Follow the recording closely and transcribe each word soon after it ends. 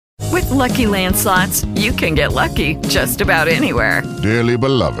Lucky Land Slots, you can get lucky just about anywhere. Dearly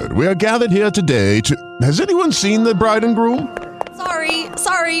beloved, we are gathered here today to... Has anyone seen the bride and groom?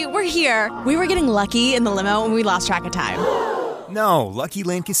 Sorry, we're here. We were getting lucky in the limo and we lost track of time. No, Lucky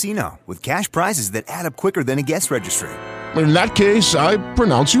Land Casino, with cash prizes that add up quicker than a guest registry. In that case, I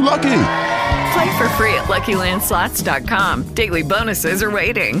pronounce you lucky. Play for free at LuckyLandSlots.com. Daily bonuses are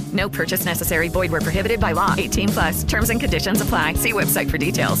waiting. No purchase necessary. Void where prohibited by law. 18+. Terms and conditions apply. See website for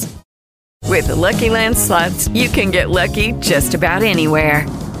details. With the Lucky Land Slots, you can get lucky just about anywhere.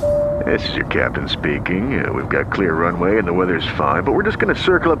 This is your captain speaking. We've got clear runway and the weather's fine, but we're just going to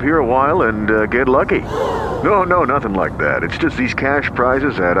circle up here a while and get lucky. No, nothing like that. It's just these cash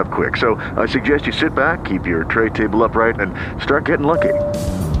prizes add up quick. So I suggest you sit back, keep your tray table upright, and start getting lucky.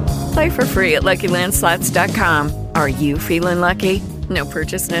 Play for free at LuckyLandSlots.com. Are you feeling lucky? No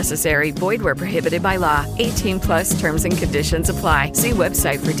purchase necessary. Void where prohibited by law. 18+ terms and conditions apply. See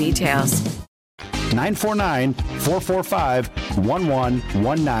website for details.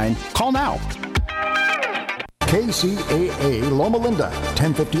 949-445-1119. Call now. KCAA Loma Linda,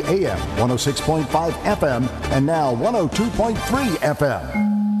 1050 AM, 106.5 FM, and now 102.3 FM.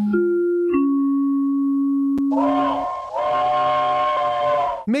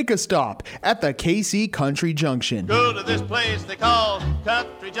 Make a stop at the KC Country Junction. Go to this place they call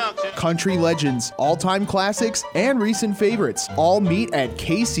Country Junction. Country legends, all-time classics, and recent favorites all meet at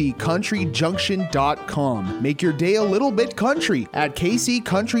kccountryjunction.com. Make your day a little bit country at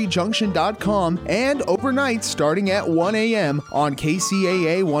kccountryjunction.com and overnight starting at 1 a.m. on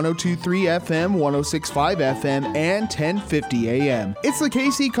KCAA 102.3 FM, 106.5 FM, and 1050 a.m. It's the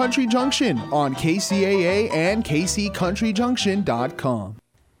KC Country Junction on KCAA and kccountryjunction.com.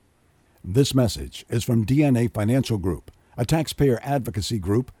 This message is from DNA Financial Group, a taxpayer advocacy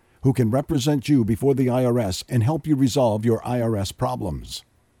group who can represent you before the IRS and help you resolve your IRS problems.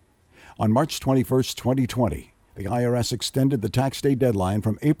 On March 21st, 2020, the IRS extended the tax day deadline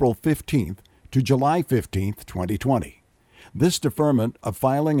from April 15th to July 15th, 2020. This deferment of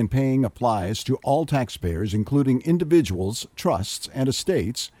filing and paying applies to all taxpayers, including individuals, trusts and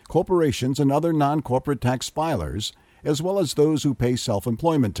estates, corporations, and other non-corporate tax filers, as well as those who pay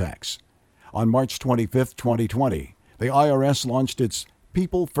self-employment tax. On March 25, 2020, the IRS launched its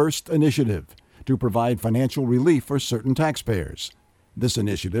People First initiative to provide financial relief for certain taxpayers. This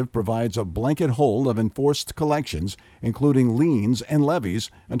initiative provides a blanket hold of enforced collections, including liens and levies,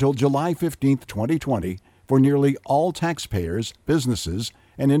 until July 15, 2020, for nearly all taxpayers, businesses,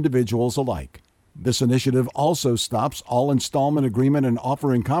 and individuals alike. This initiative also stops all installment agreement and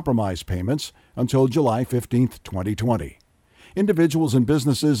offering compromise payments until July 15, 2020. Individuals and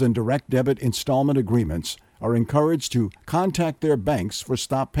businesses in direct debit installment agreements are encouraged to contact their banks for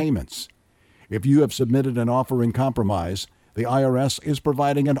stop payments. If you have submitted an offer in compromise, the IRS is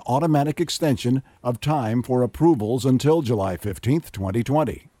providing an automatic extension of time for approvals until July 15,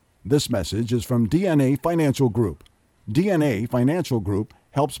 2020. This message is from DNA Financial Group. DNA Financial Group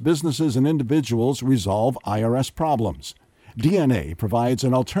helps businesses and individuals resolve IRS problems. DNA provides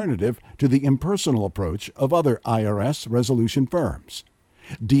an alternative to the impersonal approach of other IRS resolution firms.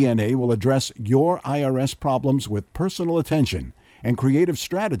 DNA will address your IRS problems with personal attention and creative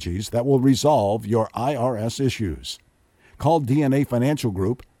strategies that will resolve your IRS issues. Call DNA Financial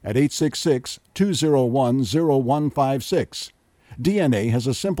Group at 866-201-0156. DNA has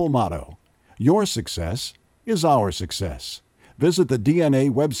a simple motto: your success is our success. Visit the DNA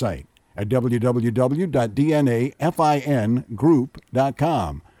website at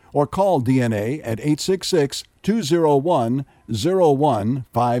www.dnafingroup.com or call DNA at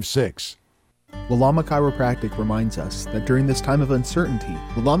 866-201-0156. Lalama Chiropractic reminds us that during this time of uncertainty,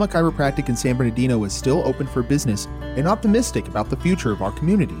 Lalama Chiropractic in San Bernardino is still open for business and optimistic about the future of our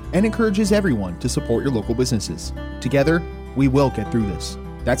community and encourages everyone to support your local businesses. Together, we will get through this.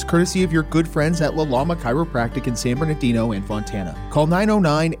 That's courtesy of your good friends at Lalama Chiropractic in San Bernardino and Fontana. Call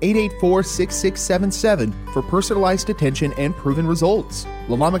 909-884-6677 for personalized attention and proven results.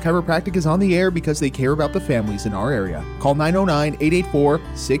 Lalama Chiropractic is on the air because they care about the families in our area. Call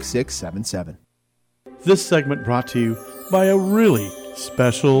 909-884-6677. This segment brought to you by a really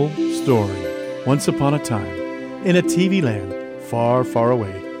special story. Once upon a time, in a TV land far, far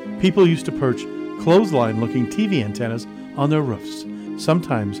away, people used to perch clothesline-looking TV antennas on their roofs.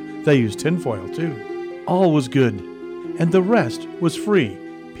 Sometimes they used tinfoil, too. All was good, and the rest was free.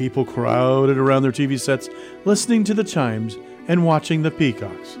 People crowded around their TV sets, listening to the chimes and watching the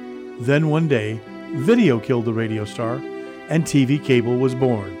peacocks. Then one day, video killed the radio star, and TV cable was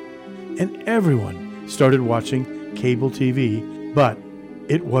born. And everyone started watching cable TV, but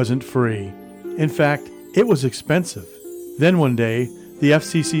it wasn't free. In fact, it was expensive. Then one day, the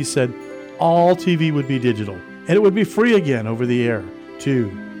FCC said, all TV would be digital, and it would be free again over the air. 2,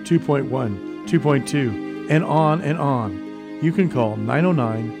 2.1, 2.2, and on and on. You can call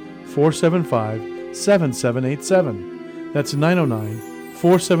 909-475-7787. That's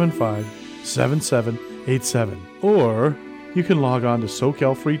 909-475-7787. Or you can log on to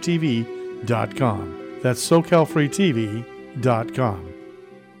SoCalFreeTV.com. That's SoCalFreeTV.com.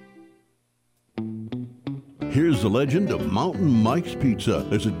 Here's the legend of Mountain Mike's Pizza.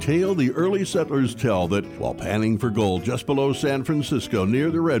 There's a tale the early settlers tell that while panning for gold just below San Francisco near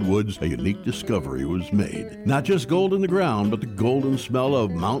the Redwoods, a unique discovery was made. Not just gold in the ground, but the golden smell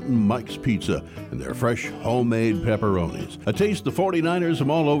of Mountain Mike's Pizza and their fresh homemade pepperonis. A taste the 49ers from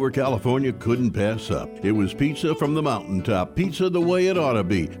all over California couldn't pass up. It was pizza from the mountaintop, pizza the way it ought to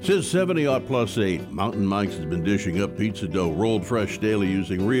be. Since 70+8, Mountain Mike's has been dishing up pizza dough rolled fresh daily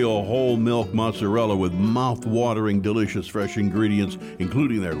using real whole milk mozzarella with mouth-watering, delicious, fresh ingredients,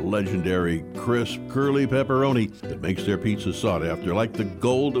 including their legendary, crisp, curly pepperoni that makes their pizza sought after like the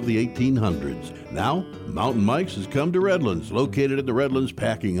gold of the 1800s. Now, Mountain Mike's has come to Redlands, located in the Redlands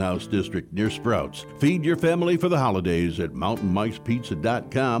Packing House District near Sprouts. Feed your family for the holidays at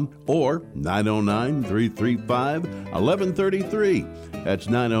mountainmikespizza.com or 909-335-1133. That's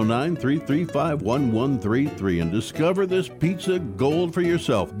 909-335-1133 and discover this pizza gold for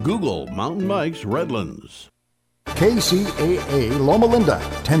yourself. Google Mountain Mike's Redlands. KCAA Loma Linda,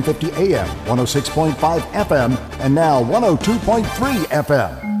 1050 AM, 106.5 FM, and now 102.3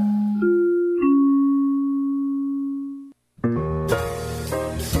 FM.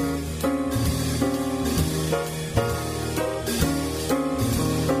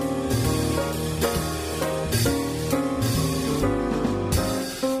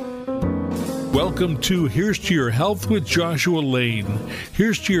 Welcome to Here's to Your Health with Joshua Lane.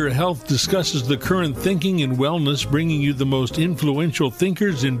 Here's to Your Health discusses the current thinking in wellness, bringing you the most influential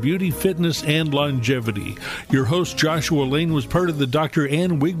thinkers in beauty, fitness, and longevity. Your host, Joshua Lane, was part of the Dr.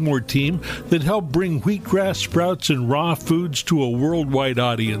 Ann Wigmore team that helped bring wheatgrass sprouts and raw foods to a worldwide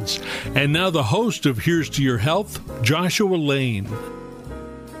audience. And now the host of Here's to Your Health, Joshua Lane.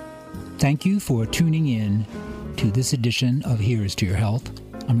 Thank you for tuning in to this edition of Here's to Your Health.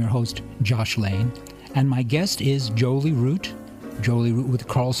 I'm your host, Josh Lane, and my guest is Jolie Root. Jolie Root with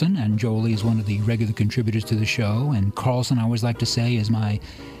Carlson, and Jolie is one of the regular contributors to the show. And Carlson, I always like to say, is my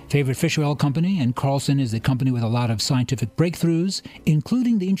favorite fish oil company, and Carlson is the company with a lot of scientific breakthroughs,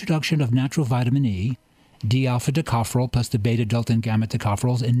 including the introduction of natural vitamin E, D-alpha tocopherol plus the beta, delta, and gamma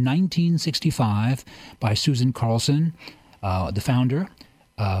tocopherols in 1965 by Susan Carlson, the founder,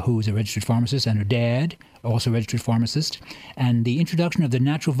 who is a registered pharmacist, and her dad, also a registered pharmacist. And the introduction of the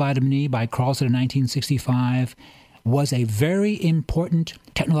natural vitamin E by Carlson in 1965 was a very important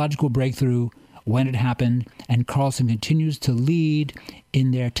technological breakthrough when it happened, and Carlson continues to lead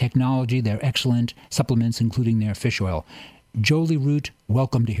in their technology, their excellent supplements, including their fish oil. Jolie Root,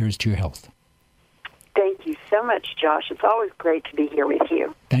 welcome to Here's to Your Health. Thank you so much, Josh. It's always great to be here with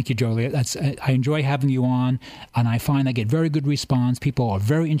you. Thank you, Jolie. I enjoy having you on, and I find I get very good response. People are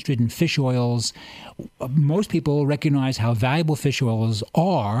very interested in fish oils. Most people recognize how valuable fish oils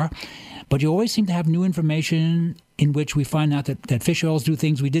are, but you always seem to have new information in which we find out that fish oils do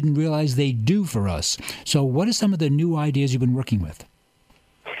things we didn't realize they do for us. So what are some of the new ideas you've been working with?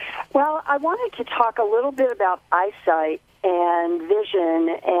 Well, I wanted to talk a little bit about eyesight and vision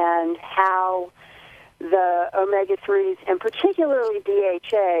and how the omega-3s, and particularly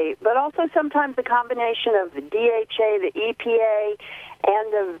DHA, but also sometimes the combination of the DHA, the EPA,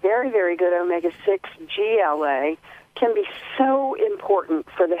 and the very, very good omega-6 GLA can be so important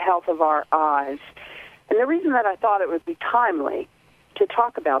for the health of our eyes. And the reason that I thought it would be timely to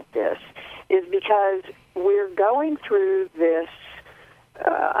talk about this is because we're going through this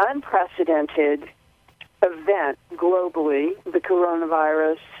unprecedented event globally, the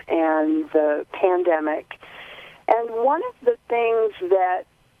coronavirus and the pandemic. And one of the things that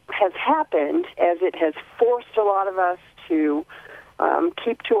has happened, as it has forced a lot of us to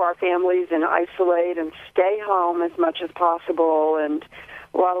keep to our families and isolate and stay home as much as possible, and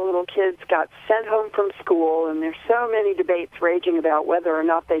a lot of little kids got sent home from school, and there's so many debates raging about whether or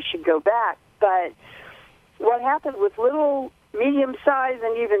not they should go back. But what happened with little, medium-sized,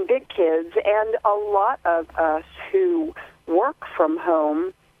 and even big kids, and a lot of us who work from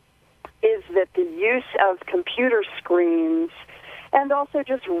home, is that the use of computer screens and also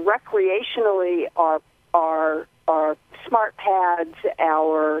just recreationally our smart pads,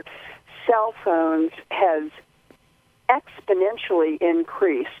 our cell phones has exponentially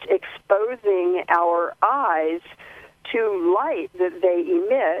increased, exposing our eyes to light that they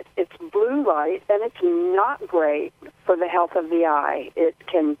emit. It's blue light, and it's not great for the health of the eye. It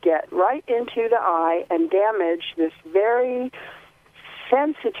can get right into the eye and damage this very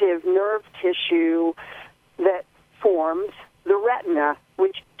sensitive nerve tissue that forms the retina,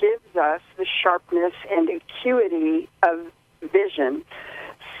 which gives us the sharpness and acuity of vision.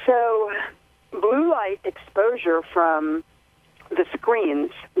 So blue light exposure from the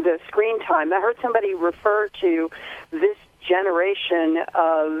screens, the screen time. I heard somebody refer to this generation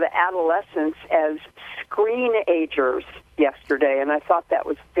of adolescents as screen-agers yesterday, and I thought that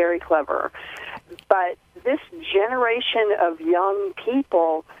was very clever. But this generation of young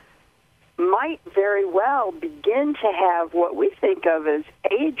people might very well begin to have what we think of as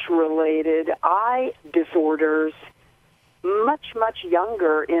age-related eye disorders much, much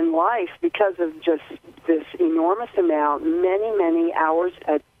younger in life because of just this enormous amount, many, many hours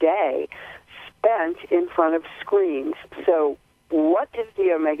a day spent in front of screens. So what is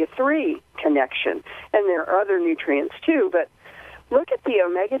the omega-3 connection? And there are other nutrients too, but look at the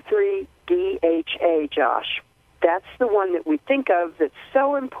omega-3 DHA, Josh. That's the one that we think of that's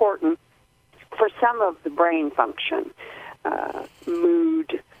so important for some of the brain function,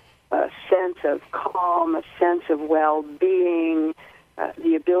 mood, a sense of calm, a sense of well-being,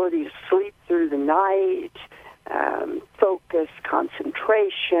 the ability to sleep through the night, focus,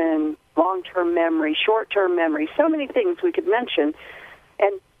 concentration, long-term memory, short-term memory, so many things we could mention.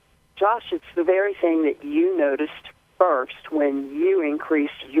 And, Josh, it's the very thing that you noticed first when you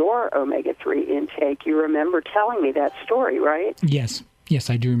increased your omega-3 intake. You remember telling me that story, right? Yes,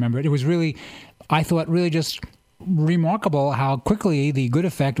 I do remember it. It was really, I thought, really just remarkable how quickly the good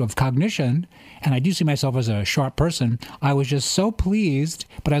effect of cognition, and I do see myself as a sharp person, I was just so pleased,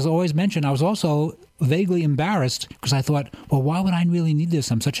 but as I always mentioned, I was also vaguely embarrassed because I thought, well, why would I really need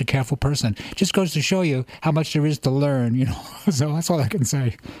this? I'm such a careful person. It just goes to show you how much there is to learn, so that's all I can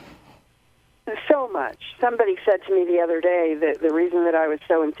say. So much. Somebody said to me the other day that the reason that I was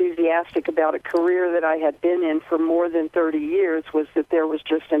so enthusiastic about a career that I had been in for more than 30 years was that there was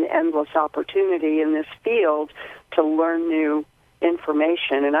just an endless opportunity in this field to learn new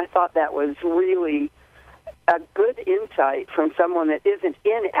information. And I thought that was really a good insight from someone that isn't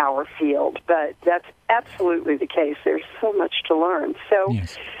in our field, but that's absolutely the case. There's so much to learn. So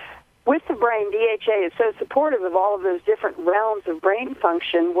yes. With the brain, DHA is so supportive of all of those different realms of brain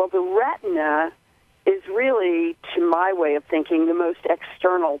function. Well, the retina is really, to my way of thinking, the most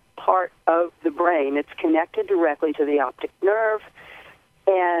external part of the brain. It's connected directly to the optic nerve,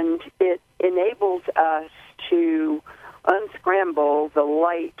 and it enables us to unscramble the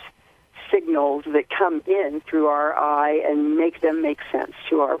light signals that come in through our eye and make them make sense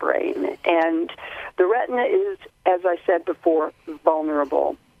to our brain. And the retina is, as I said before,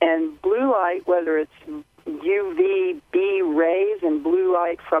 vulnerable. And blue light, whether it's UVB rays and blue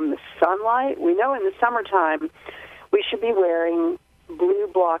light from the sunlight, we know in the summertime we should be wearing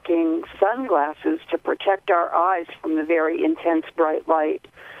blue-blocking sunglasses to protect our eyes from the very intense bright light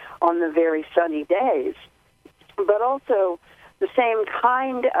on the very sunny days. But also the same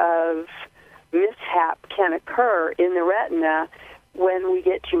kind of mishap can occur in the retina when we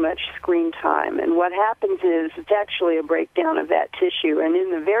get too much screen time. And what happens is it's actually a breakdown of that tissue. And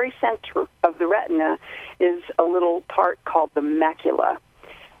in the very center of the retina is a little part called the macula.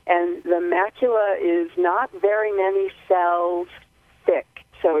 And the macula is not very many cells thick,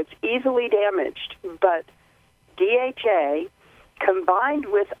 so it's easily damaged. But DHA, combined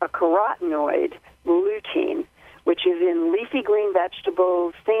with a carotenoid, lutein, which is in leafy green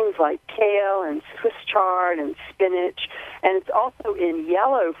vegetables, things like kale and Swiss chard and spinach, and it's also in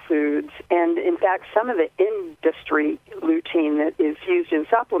yellow foods. And, in fact, some of the industry lutein that is used in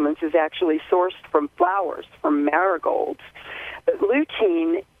supplements is actually sourced from flowers, from marigolds. But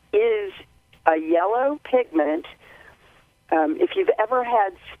lutein is a yellow pigment. If you've ever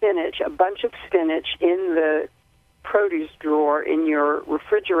had spinach, a bunch of spinach in the produce drawer in your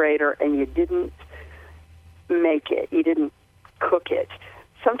refrigerator, and you didn't make it, you didn't cook it,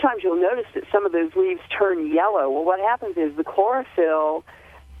 sometimes you'll notice that some of those leaves turn yellow. Well, what happens is the chlorophyll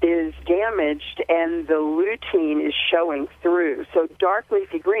is damaged and the lutein is showing through. So dark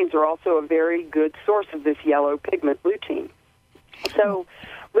leafy greens are also a very good source of this yellow pigment, lutein. So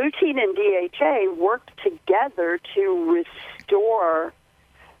lutein and DHA work together to restore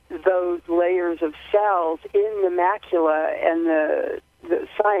those layers of cells in the macula, and the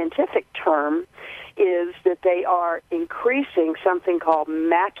scientific term is that they are increasing something called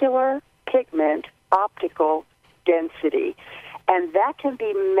macular pigment optical density. And that can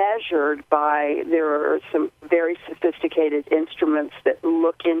be measured by, there are some very sophisticated instruments that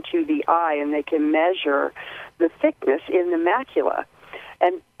look into the eye, and they can measure the thickness in the macula.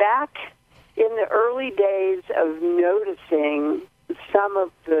 And back in the early days of noticing some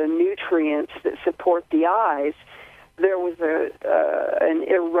of the nutrients that support the eyes, there was an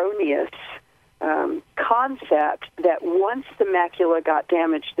erroneous concept that once the macula got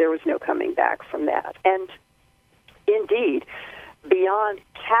damaged, there was no coming back from that. And indeed, beyond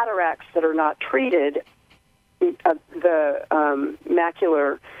cataracts that are not treated, the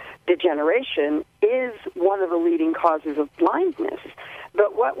macular degeneration is one of the leading causes of blindness.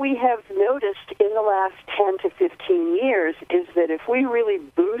 But what we have noticed in the last 10 to 15 years is that if we really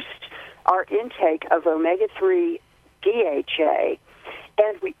boost our intake of omega-3 DHA,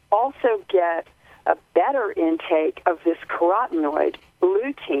 and we also get a better intake of this carotenoid,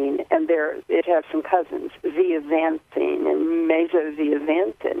 lutein, and it has some cousins, zeaxanthin and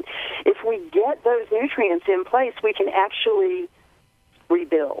mesozeaxanthin. If we get those nutrients in place, we can actually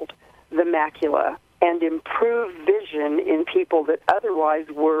rebuild the macula and improve vision in people that otherwise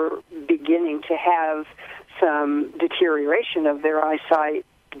were beginning to have some deterioration of their eyesight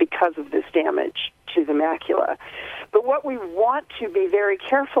because of this damage to the macula. But what we want to be very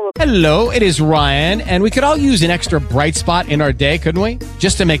careful about... Hello, it is Ryan, and we could all use an extra bright spot in our day, couldn't we?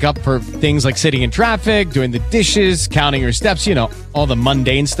 Just to make up for things like sitting in traffic, doing the dishes, counting your steps, all the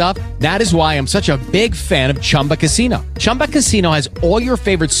mundane stuff. That is why I'm such a big fan of Chumba Casino. Chumba Casino has all your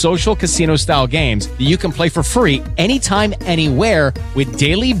favorite social casino-style games that you can play for free anytime, anywhere with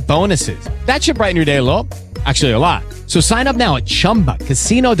daily bonuses. That should brighten your day a little. Actually, a lot. So sign up now at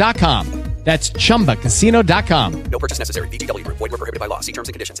ChumbaCasino.com. That's ChumbaCasino.com. No purchase necessary. VGW Group. Void where prohibited by law. See terms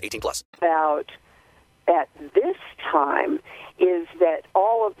and conditions. 18+. About at this time is that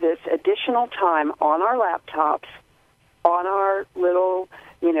all of this additional time on our laptops, on our little,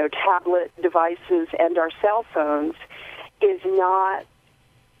 tablet devices and our cell phones is not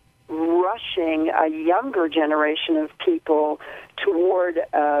rushing a younger generation of people toward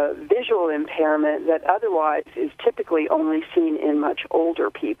visual impairment that otherwise is typically only seen in much older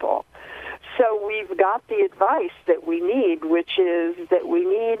people. So we've got the advice that we need, which is that we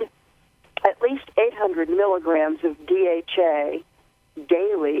need at least 800 milligrams of DHA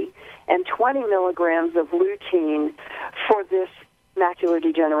daily and 20 milligrams of lutein for this macular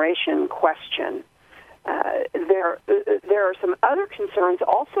degeneration question. There are some other concerns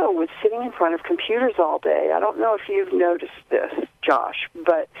also with sitting in front of computers all day. I don't know if you've noticed this, Josh,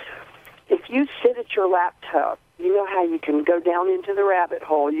 but if you sit at your laptop, you know how you can go down into the rabbit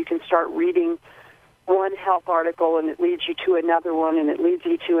hole. You can start reading one health article, and it leads you to another one, and it leads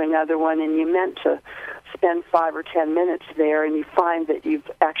you to another one, and you meant to spend 5 or 10 minutes there, and you find that you've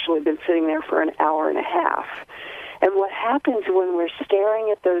actually been sitting there for an hour and a half. And what happens when we're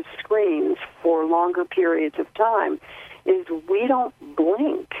staring at those screens for longer periods of time is we don't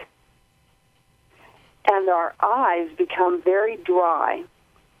blink. And our eyes become very dry.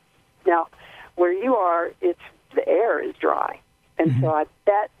 Now, where you are, the air is dry. And so I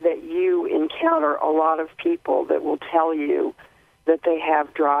bet that you encounter a lot of people that will tell you that they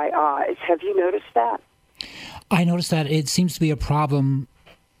have dry eyes. Have you noticed that? I noticed that it seems to be a problem.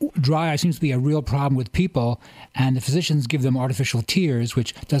 Dry eye seems to be a real problem with people, and the physicians give them artificial tears,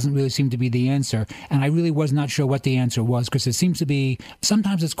 which doesn't really seem to be the answer. And I really was not sure what the answer was, because it seems to be,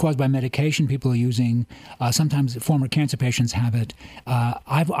 sometimes it's caused by medication people are using, sometimes former cancer patients have it.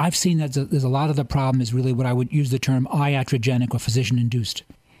 I've seen that there's a lot of the problem is really what I would use the term iatrogenic or physician-induced.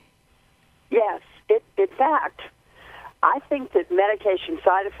 Yes. In fact, I think that medication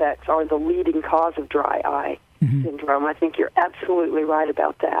side effects are the leading cause of dry eye syndrome. I think you're absolutely right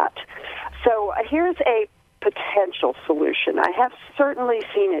about that. So here's a potential solution. I have certainly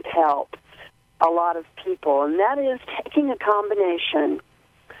seen it help a lot of people, and that is taking a combination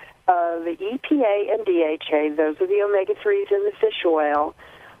of the EPA and DHA, those are the omega-3s in the fish oil,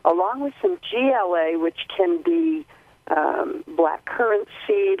 along with some GLA, which can be black currant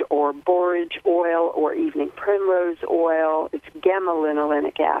seed or borage oil or evening primrose oil. It's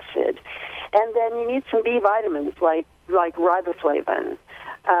gamma-linolenic acid. And then you need some B vitamins like riboflavin.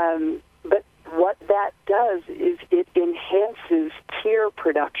 But what that does is it enhances tear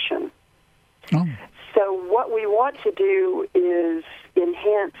production. Oh. So what we want to do is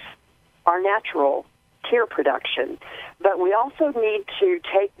enhance our natural tear production. But we also need to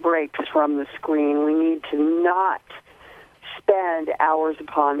take breaks from the screen. We need to not spend hours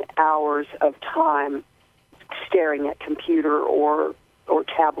upon hours of time staring at computer or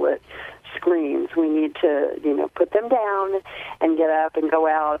tablet screens. We need to, put them down and get up and go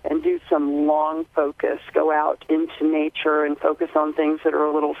out and do some long focus, go out into nature and focus on things that are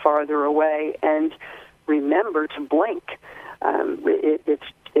a little farther away, and remember to blink.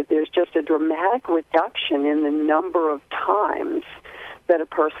 There's just a dramatic reduction in the number of times that a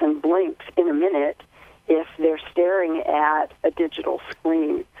person blinks in a minute if they're staring at a digital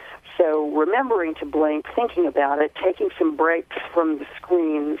screen. So remembering to blink, thinking about it, taking some breaks from the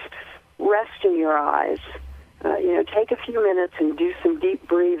screens, resting your eyes. Take a few minutes and do some deep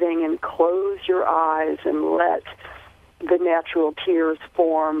breathing and close your eyes and let the natural tears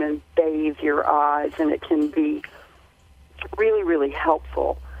form and bathe your eyes, and it can be really, really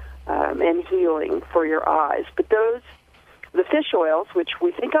helpful and healing for your eyes. But the fish oils, which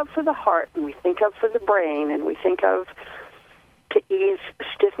we think of for the heart, and we think of for the brain, and we think of to ease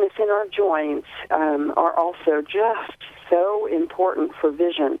stiffness in our joints, are also just so important for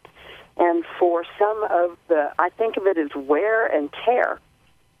vision. And for some of I think of it as wear and tear.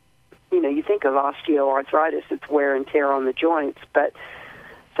 You think of osteoarthritis, it's wear and tear on the joints, but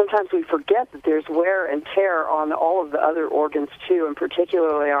sometimes we forget that there's wear and tear on all of the other organs too, and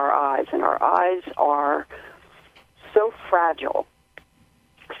particularly our eyes. And our eyes are so fragile.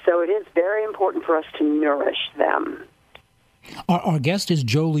 So it is very important for us to nourish them. Our guest is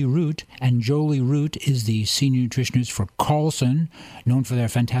Jolie Root, and Jolie Root is the senior nutritionist for Carlson, known for their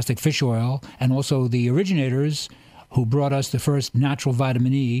fantastic fish oil, and also the originators who brought us the first natural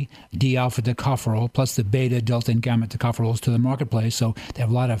vitamin E, D-alpha tocopherol, plus the beta, delta, and gamma tocopherols to the marketplace. So they have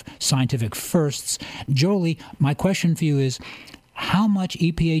a lot of scientific firsts. Jolie, my question for you is, how much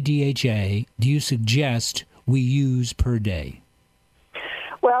EPA DHA do you suggest we use per day?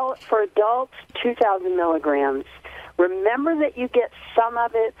 Well, for adults, 2,000 milligrams. Remember that you get some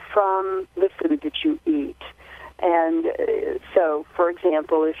of it from the food that you eat. And so, for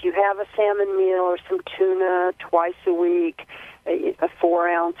example, if you have a salmon meal or some tuna twice a week, a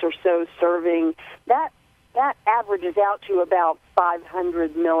 4-ounce or so serving, that averages out to about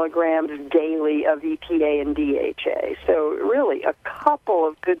 500 milligrams daily of EPA and DHA. So really, a couple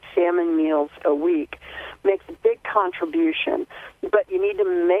of good salmon meals a week makes a big contribution. But you need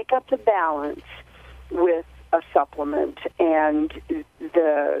to make up the balance with a supplement, and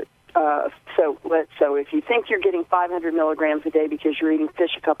so if you think you're getting 500 milligrams a day because you're eating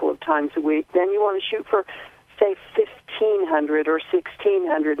fish a couple of times a week, then you want to shoot for, say, 1,500 or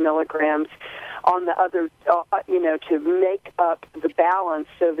 1,600 milligrams on the other, to make up the balance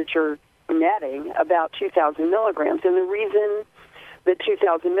so that you're netting about 2,000 milligrams. And the reason that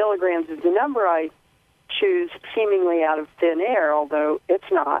 2,000 milligrams is the number I choose seemingly out of thin air, although it's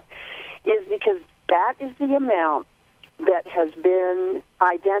not, is because that is the amount that has been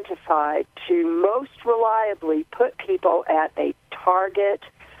identified to most reliably put people at a target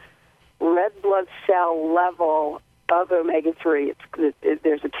red blood cell level of omega-3.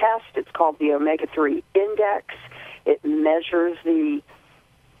 There's a test. It's called the omega-3 index. It measures the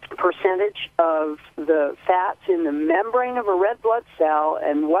percentage of the fats in the membrane of a red blood cell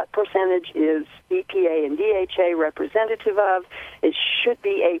and what percentage is EPA and DHA representative of. It should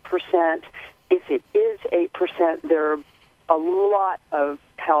be 8%. If it is 8%, there are a lot of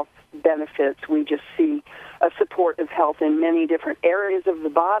health benefits. We just see a support of health in many different areas of the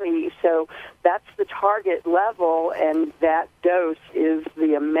body. So that's the target level, and that dose is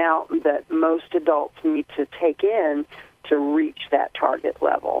the amount that most adults need to take in to reach that target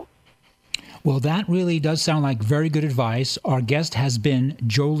level. Well, that really does sound like very good advice. Our guest has been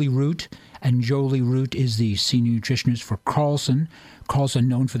Jolie Root, and Jolie Root is the senior nutritionist for Carlson. Carlson,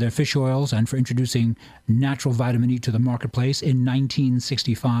 known for their fish oils and for introducing natural vitamin E to the marketplace in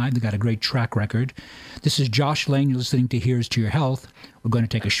 1965. They got a great track record. This is Josh Lane. You're listening to Here's to Your Health. We're going to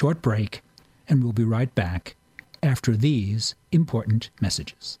take a short break, and we'll be right back after these important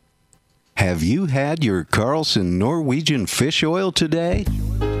messages. Have you had your Carlson Norwegian fish oil today?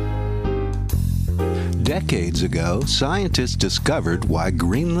 Decades ago, scientists discovered why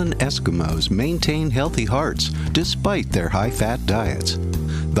Greenland Eskimos maintain healthy hearts despite their high-fat diets.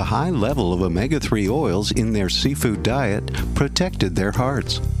 The high level of omega-3 oils in their seafood diet protected their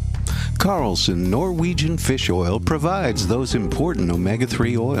hearts. Carlson Norwegian fish oil provides those important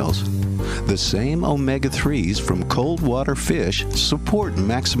omega-3 oils. The same omega-3s from cold water fish support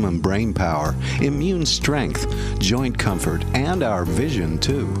maximum brain power, immune strength, joint comfort, and our vision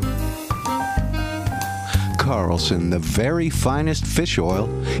too. Carlson, the very finest fish oil,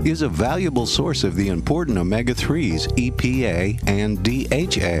 is a valuable source of the important omega-3s, EPA and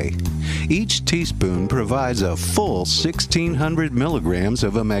DHA. Each teaspoon provides a full 1,600 milligrams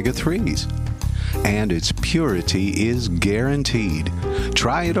of omega-3s. and its purity is guaranteed.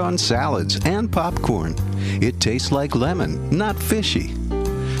 Try it on salads and popcorn. It tastes like lemon, not fishy.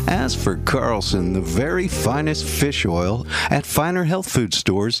 Ask for Carlson, the very finest fish oil, at finer health food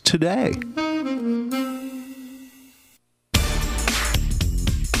stores today.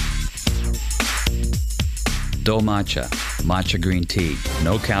 Do Matcha, matcha green tea.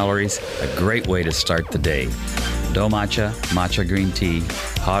 No calories, a great way to start the day. Do Matcha, matcha green tea.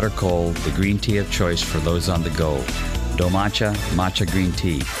 Hot or cold, the green tea of choice for those on the go. Do Matcha, matcha green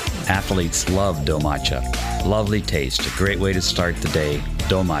tea. Athletes love Do Matcha. Lovely taste, a great way to start the day.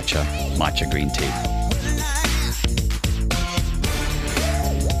 Do Matcha, matcha green tea.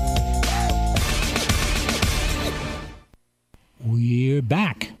 We're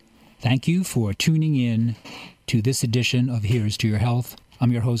back. Thank you for tuning in to this edition of Here's to Your Health.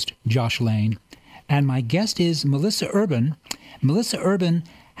 I'm your host, Josh Lane, and my guest is Melissa Urban. Melissa Urban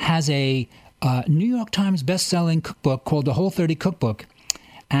has a New York Times best-selling cookbook called The Whole30 Cookbook,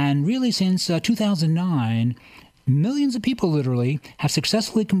 and really since 2009, millions of people literally have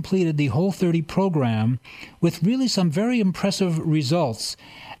successfully completed the Whole30 program with really some very impressive results.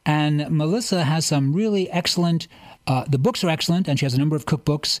 And Melissa has some really excellent the books are excellent, and she has a number of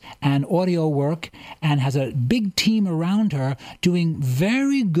cookbooks and audio work and has a big team around her doing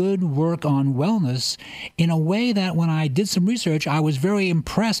very good work on wellness in a way that when I did some research, I was very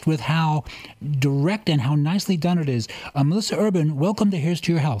impressed with how direct and how nicely done it is. Melissa Urban, welcome to Here's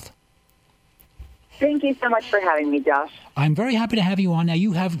to Your Health. Thank you so much for having me, Josh. I'm very happy to have you on. Now,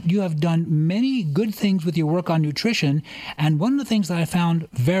 you have done many good things with your work on nutrition, and one of the things that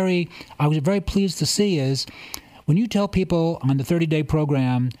I was very pleased to see is when you tell people on the 30-day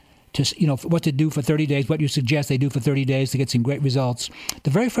program what to do for 30 days, what you suggest they do for 30 days to get some great results, the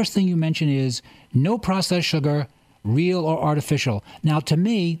very first thing you mention is no processed sugar, real or artificial. Now, to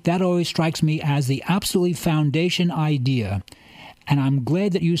me, that always strikes me as the absolutely foundation idea, and I'm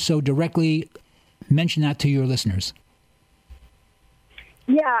glad that you so directly mention that to your listeners.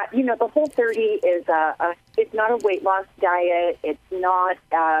 Yeah, the Whole30 is it's not a weight loss diet. It's not,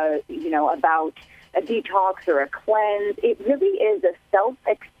 about a detox or a cleanse. It really is a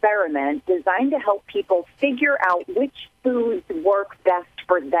self-experiment designed to help people figure out which foods work best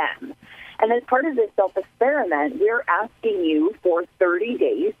for them. And as part of this self-experiment, we're asking you for 30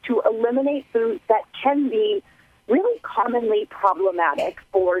 days to eliminate foods that can be really commonly problematic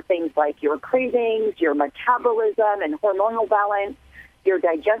for things like your cravings, your metabolism and hormonal balance, your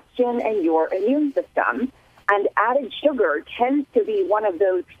digestion, and your immune system. And added sugar tends to be one of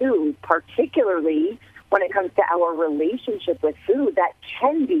those foods, particularly when it comes to our relationship with food, that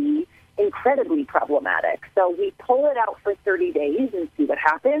can be incredibly problematic. So we pull it out for 30 days and see what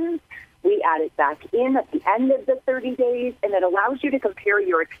happens. We add it back in at the end of the 30 days, and it allows you to compare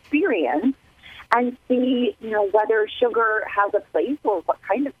your experience and see, whether sugar has a place or what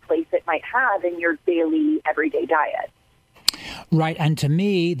kind of place it might have in your daily, everyday diet. Right, and to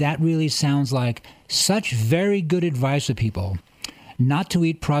me, that really sounds like such very good advice for people not to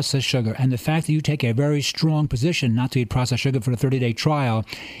eat processed sugar. And the fact that you take a very strong position not to eat processed sugar for a 30-day trial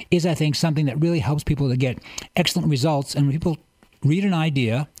is, I think, something that really helps people to get excellent results. And when people read an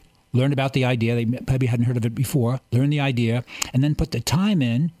idea, learn about the idea, they probably hadn't heard of it before, learn the idea, and then put the time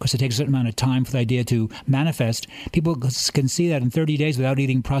in, because it takes a certain amount of time for the idea to manifest. People can see that in 30 days without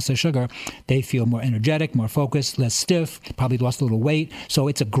eating processed sugar, they feel more energetic, more focused, less stiff, probably lost a little weight. So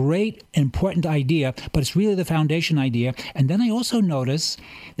it's a great, important idea, but it's really the foundation idea. And then I also notice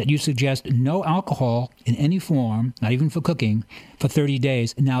that you suggest no alcohol in any form, not even for cooking, for 30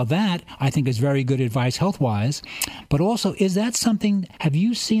 days. Now that, I think, is very good advice health-wise. But also, is that something, have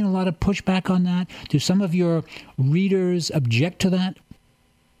you seen a lot of pushback on that? Do some of your readers object to that?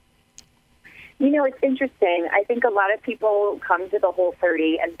 It's interesting. I think a lot of people come to the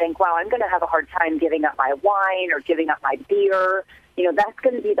Whole30 and think, wow, I'm going to have a hard time giving up my wine or giving up my beer. That's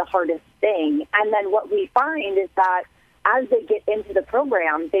going to be the hardest thing. And then what we find is that as they get into the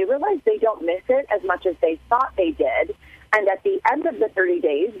program, they realize they don't miss it as much as they thought they did. And at the end of the 30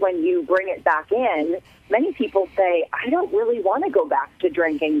 days, when you bring it back in, many people say, I don't really want to go back to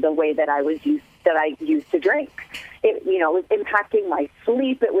drinking the way that I used to drink. It was impacting my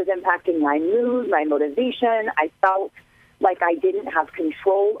sleep. It was impacting my mood, my motivation. I felt like I didn't have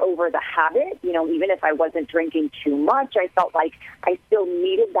control over the habit. Even if I wasn't drinking too much, I felt like I still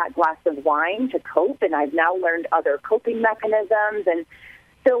needed that glass of wine to cope. And I've now learned other coping mechanisms. And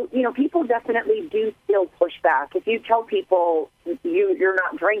so, people definitely do still push back. If you tell people you're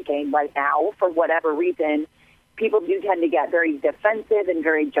not drinking right now for whatever reason, people do tend to get very defensive and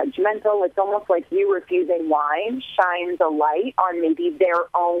very judgmental. It's almost like you refusing wine shines a light on maybe their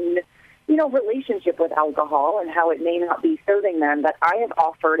own, relationship with alcohol and how it may not be serving them, that I have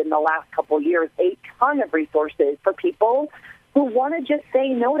offered in the last couple of years a ton of resources for people who want to just say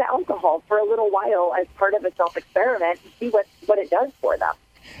no to alcohol for a little while as part of a self-experiment and see what it does for them.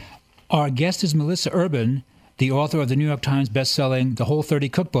 Our guest is Melissa Urban, the author of the New York Times bestselling The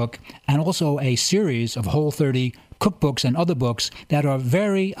Whole30 Cookbook, and also a series of Whole30 cookbooks and other books that are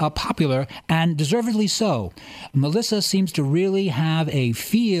very popular, and deservedly so. Melissa seems to really have a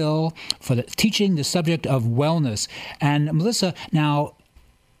feel for teaching the subject of wellness. And Melissa, now,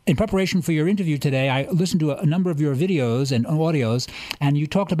 in preparation for your interview today, I listened to a number of your videos and audios, and you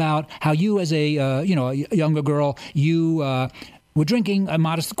talked about how you, as a younger girl, you were drinking a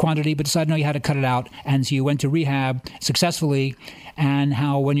modest quantity, but decided no, you had to cut it out, and so you went to rehab successfully. And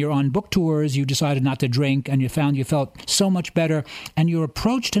how when you're on book tours, you decided not to drink, and you found you felt so much better. And your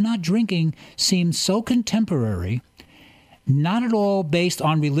approach to not drinking seemed so contemporary, not at all based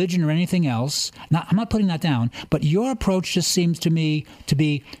on religion or anything else. I'm not putting that down, but your approach just seems to me to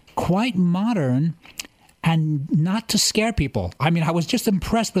be quite modern and not to scare people. I mean, I was just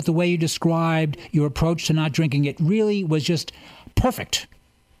impressed with the way you described your approach to not drinking. It really was just perfect.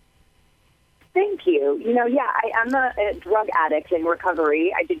 Thank you. I'm a drug addict in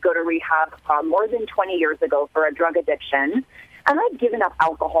recovery. I did go to rehab more than 20 years ago for a drug addiction. And I've given up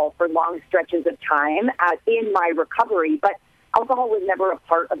alcohol for long stretches of time in my recovery, but alcohol was never a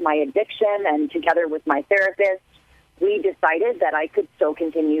part of my addiction. And together with my therapist, we decided that I could still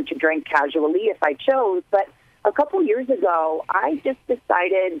continue to drink casually if I chose. But a couple years ago, I just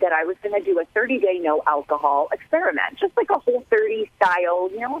decided that I was going to do a 30-day no alcohol experiment, just like a Whole30 style.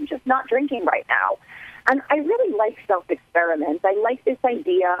 I'm just not drinking right now. And I really like self-experiments. I like this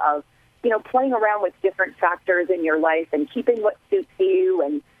idea of, playing around with different factors in your life and keeping what suits you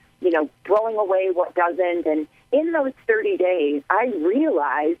and, throwing away what doesn't. And in those 30 days, I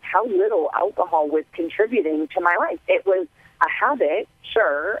realized how little alcohol was contributing to my life. It was a habit,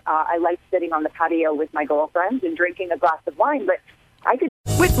 sure. I liked sitting on the patio with my girlfriends and drinking a glass of wine, but I could...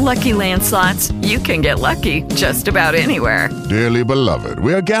 With Lucky Land Slots, you can get lucky just about anywhere. Dearly beloved,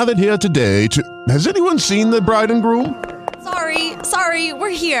 we are gathered here today to... Has anyone seen the bride and groom? Sorry, we're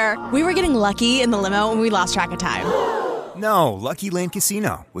here. We were getting lucky in the limo and we lost track of time. No, Lucky Land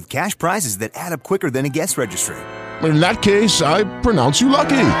Casino, with cash prizes that add up quicker than a guest registry. In that case, I pronounce you lucky.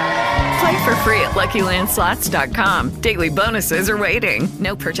 Play for free at LuckyLandSlots.com. Daily bonuses are waiting.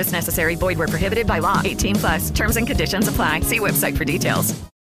 No purchase necessary. Void where prohibited by law. 18+. Terms and conditions apply. See website for details.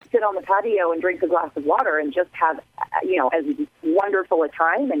 Sit on the patio and drink a glass of water and just have, as wonderful a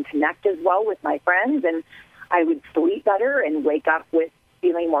time and connect as well with my friends. And I would sleep better and wake up with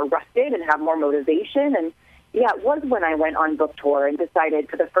feeling more rested and have more motivation. And yeah, it was when I went on book tour and decided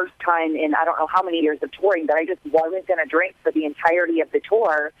for the first time in I don't know how many years of touring that I just wasn't going to drink for the entirety of the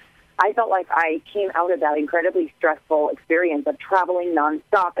tour. I felt like I came out of that incredibly stressful experience of traveling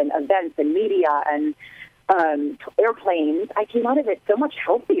nonstop and events and media and airplanes. I came out of it so much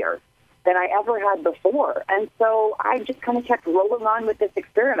healthier than I ever had before. And so I just kind of kept rolling on with this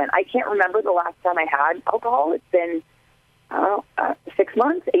experiment. I can't remember the last time I had alcohol. It's been, 6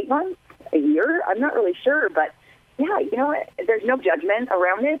 months, 8 months, a year. I'm not really sure. But, yeah, there's no judgment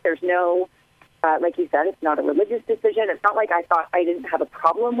around it. There's no, like you said, it's not a religious decision. It's not like I thought I didn't have a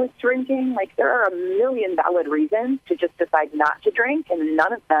problem with drinking. Like, there are a million valid reasons to just decide not to drink, and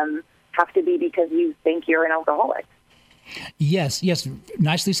none of them have to be because you think you're an alcoholic. Yes,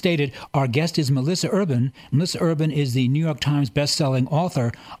 nicely stated. Our guest is Melissa Urban. Melissa Urban is the New York Times best-selling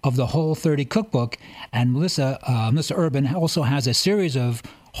author of the Whole30 Cookbook, and Melissa Urban also has a series of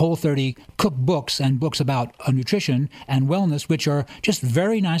Whole30 cookbooks and books about nutrition and wellness, which are just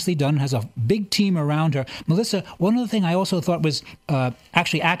very nicely done, has a big team around her. Melissa, one other thing I also thought was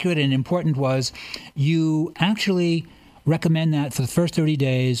actually accurate and important was you actually recommend that for the first 30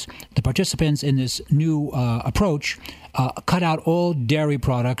 days, the participants in this new approach cut out all dairy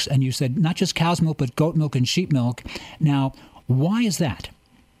products, and you said not just cow's milk, but goat milk and sheep milk. Now, why is that?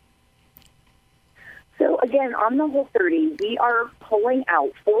 So again, on the Whole30, we are pulling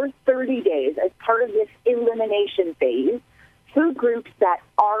out for 30 days as part of this elimination phase food groups that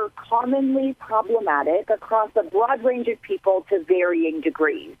are commonly problematic across a broad range of people to varying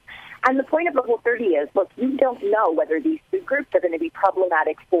degrees. And the point of the Whole30 is, look, you don't know whether these food groups are going to be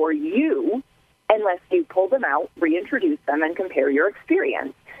problematic for you unless you pull them out, reintroduce them, and compare your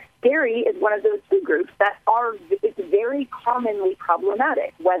experience. Dairy is one of those food groups that it's very commonly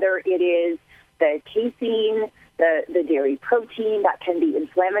problematic, whether it is the casein, the dairy protein that can be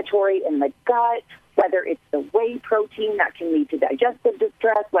inflammatory in the gut, whether it's the whey protein that can lead to digestive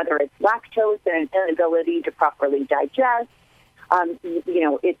distress, whether it's lactose and an inability to properly digest.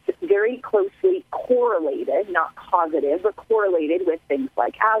 It's very closely correlated, not causative, but correlated with things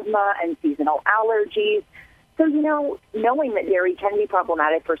like asthma and seasonal allergies. So, knowing that dairy can be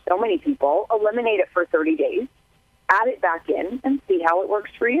problematic for so many people, eliminate it for 30 days, add it back in, and see how it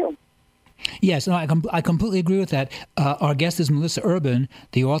works for you. Yes, no, I completely agree with that. Our guest is Melissa Urban,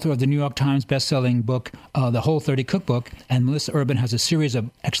 the author of the New York Times bestselling book, The Whole30 Cookbook, and Melissa Urban has a series of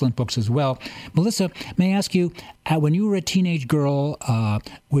excellent books as well. Melissa, may I ask you, when you were a teenage girl,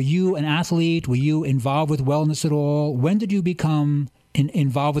 were you an athlete? Were you involved with wellness at all? When did you become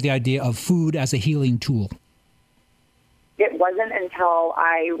involved with the idea of food as a healing tool? It wasn't until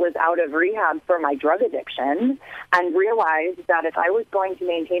I was out of rehab for my drug addiction and realized that if I was going to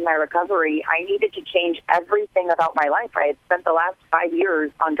maintain my recovery, I needed to change everything about my life. I had spent the last 5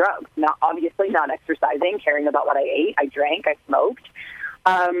 years on drugs, obviously not exercising, caring about what I ate. I drank, I smoked.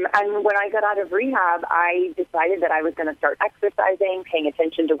 And when I got out of rehab, I decided that I was going to start exercising, paying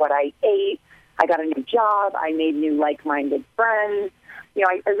attention to what I ate. I got a new job. I made new like-minded friends.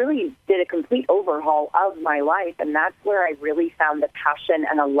 I really did a complete overhaul of my life, and that's where I really found the passion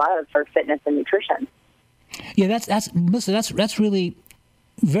and a love for fitness and nutrition. Yeah, Melissa, that's really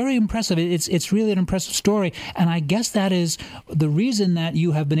very impressive. It's really an impressive story, and I guess that is the reason that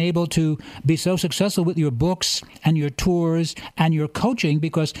you have been able to be so successful with your books and your tours and your coaching,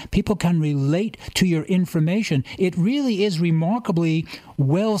 because people can relate to your information. It really is remarkably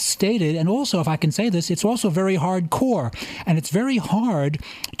well stated, and also, if I can say this, it's also very hardcore, and it's very hard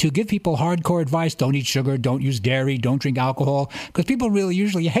to give people hardcore advice. Don't eat sugar, don't use dairy, don't drink alcohol, because people really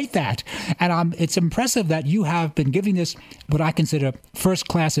usually hate that. And it's impressive that you have been giving this, what I consider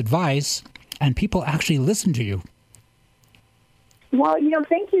first-class advice, and people actually listen to you. Well,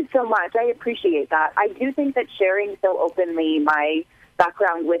 thank you so much. I appreciate that. I do think that sharing so openly my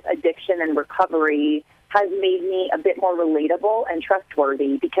background with addiction and recovery has made me a bit more relatable and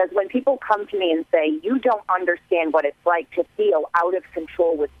trustworthy, because when people come to me and say, you don't understand what it's like to feel out of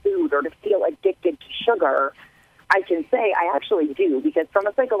control with food or to feel addicted to sugar, I can say I actually do, because from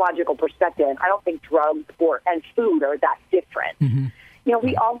a psychological perspective, I don't think drugs and food are that different. Mm-hmm.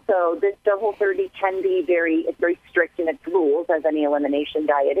 We also, the Whole30 can be very strict in its rules, as any elimination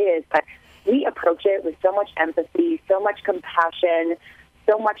diet is, but we approach it with so much empathy, so much compassion,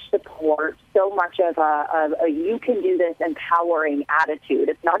 so much support, so much of a you can do this empowering attitude.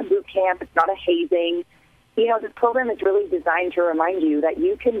 It's not a boot camp. It's not a hazing. This program is really designed to remind you that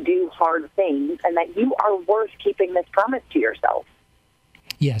you can do hard things and that you are worth keeping this promise to yourself.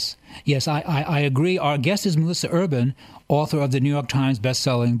 Yes, I agree. Our guest is Melissa Urban, author of the New York Times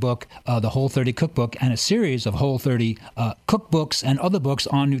bestselling book, The Whole30 Cookbook, and a series of Whole30 cookbooks and other books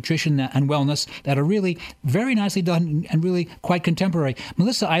on nutrition and wellness that are really very nicely done and really quite contemporary.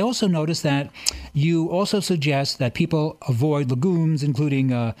 Melissa, I also noticed that you also suggest that people avoid legumes, including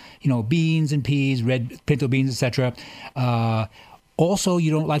beans and peas, red pinto beans, etc. Also, you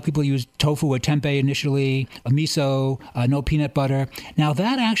don't like people use tofu or tempeh initially, miso, no peanut butter. Now,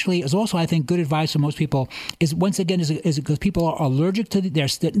 that actually is also, I think, good advice for most people. Is it because people are allergic to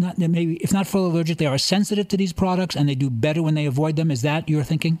maybe if not fully allergic, they are sensitive to these products and they do better when they avoid them? Is that your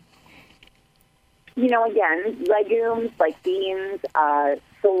thinking? Again, legumes like beans,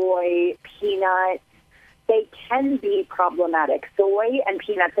 soy, peanuts, they can be problematic. Soy and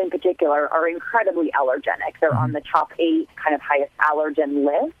peanuts in particular are incredibly allergenic. They're on the top 8 kind of highest allergen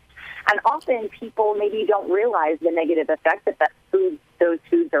list. And often people maybe don't realize the negative effect that those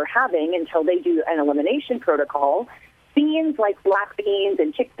foods are having until they do an elimination protocol. Beans like black beans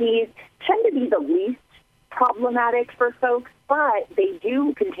and chickpeas tend to be the least problematic for folks, but they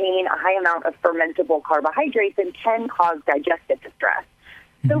do contain a high amount of fermentable carbohydrates and can cause digestive distress.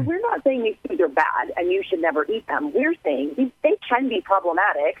 So we're not saying these foods are bad and you should never eat them. We're saying they can be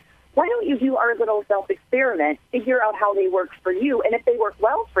problematic. Why don't you do our little self-experiment, figure out how they work for you, and if they work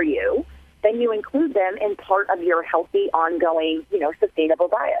well for you, then you include them in part of your healthy, ongoing, sustainable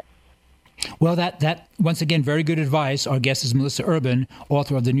diet. Well, that once again, very good advice. Our guest is Melissa Urban,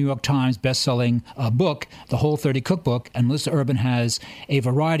 author of the New York Times bestselling book, The Whole30 Cookbook. And Melissa Urban has a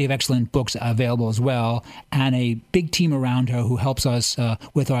variety of excellent books available as well, and a big team around her who helps us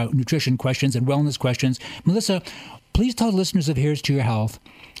with our nutrition questions and wellness questions. Melissa, please tell listeners of Here's to Your Health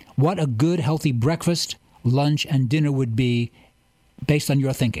what a good, healthy breakfast, lunch, and dinner would be based on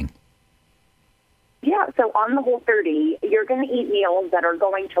your thinking. Yeah, so on the Whole30, you're going to eat meals that are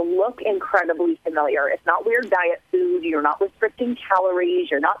going to look incredibly familiar. It's not weird diet food. You're not restricting calories.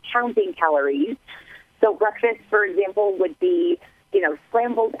 You're not counting calories. So breakfast, for example, would be,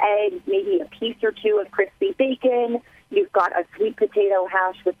 scrambled eggs, maybe a piece or two of crispy bacon, You've got a sweet potato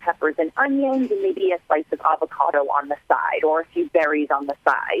hash with peppers and onions and maybe a slice of avocado on the side or a few berries on the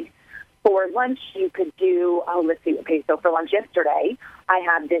side. For lunch, you could do, so for lunch yesterday, I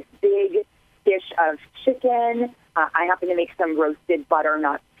had this big dish of chicken. I happened to make some roasted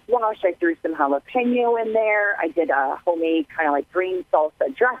butternut squash. I threw some jalapeno in there. I did a homemade kind of like green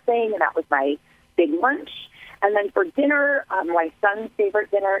salsa dressing, and that was my big lunch. And then for dinner, my son's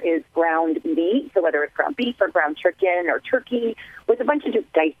favorite dinner is ground meat, so whether it's ground beef or ground chicken or turkey, with a bunch of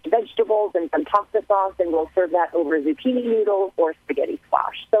just diced vegetables and some pasta sauce, and we'll serve that over zucchini noodles or spaghetti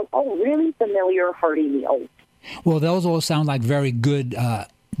squash. So all really familiar, hearty meals. Well, those all sound like very good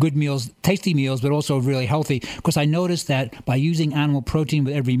meals, tasty meals, but also really healthy. Because I noticed that by using animal protein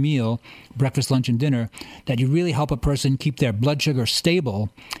with every meal, breakfast, lunch, and dinner, that you really help a person keep their blood sugar stable,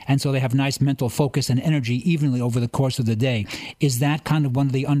 and so they have nice mental focus and energy evenly over the course of the day. Is that kind of one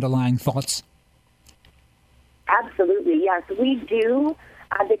of the underlying thoughts? Absolutely, yes. We do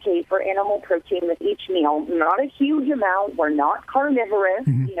advocate for animal protein with each meal. Not a huge amount. We're not carnivorous.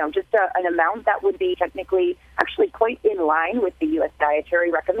 Just an amount that would be technically actually quite in line with the U.S.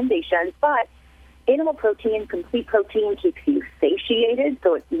 dietary recommendations. But animal protein, complete protein, keeps you satiated.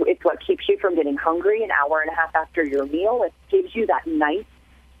 So it's what keeps you from getting hungry an hour and a half after your meal. It gives you that nice,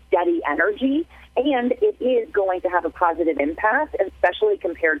 steady energy. And it is going to have a positive impact, especially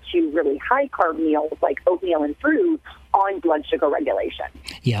compared to really high-carb meals like oatmeal and fruit on blood sugar regulation.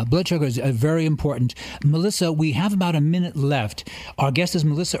 Yeah, blood sugar is very important. Melissa, we have about a minute left. Our guest is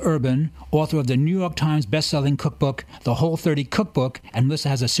Melissa Urban, author of the New York Times bestselling cookbook, The Whole30 Cookbook, and Melissa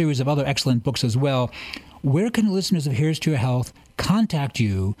has a series of other excellent books as well. Where can listeners of Here's to Your Health contact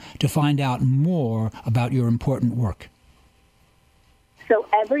you to find out more about your important work? So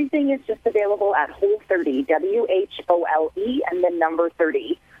everything is just available at Whole30, WHOLE, and then number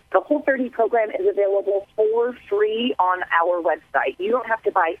 30. The Whole30 program is available for free on our website. You don't have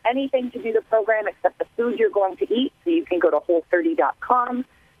to buy anything to do the program except the food you're going to eat, so you can go to Whole30.com.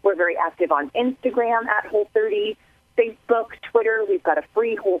 We're very active on Instagram at Whole30, Facebook, Twitter. We've got a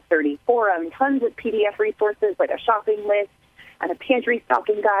free Whole30 forum, tons of PDF resources like a shopping list and a pantry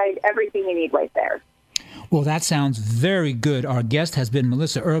stocking guide, everything you need right there. Well, that sounds very good. Our guest has been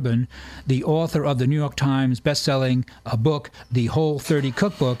Melissa Urban, the author of the New York Times bestselling book, The Whole30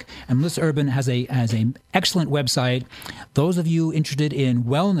 Cookbook. And Melissa Urban has an excellent website. Those of you interested in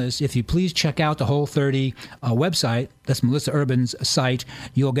wellness, if you please check out the Whole30 website, that's Melissa Urban's site.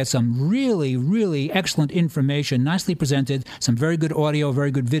 You'll get some really, really excellent information, nicely presented, some very good audio,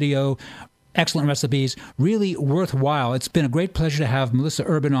 very good video, excellent recipes, really worthwhile. It's been a great pleasure to have Melissa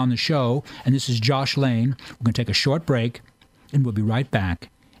Urban on the show, and this is Josh Lane. We're going to take a short break, and we'll be right back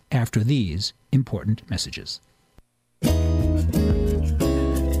after these important messages.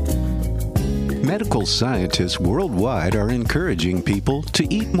 Medical scientists worldwide are encouraging people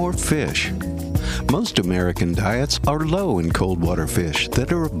to eat more fish. Most American diets are low in cold water fish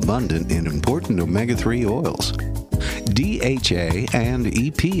that are abundant in important omega-3 oils. DHA and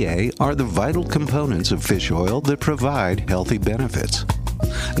EPA are the vital components of fish oil that provide healthy benefits.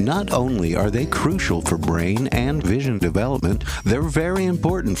 Not only are they crucial for brain and vision development, they're very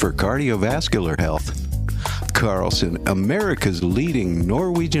important for cardiovascular health. Carlson, America's leading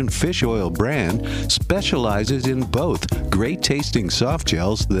Norwegian fish oil brand, specializes in both great-tasting soft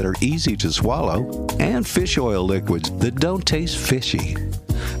gels that are easy to swallow and fish oil liquids that don't taste fishy.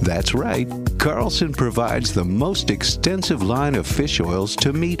 That's right, Carlson provides the most extensive line of fish oils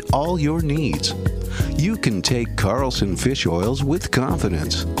to meet all your needs. You can take Carlson fish oils with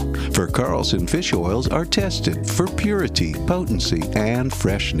confidence, for Carlson fish oils are tested for purity, potency, and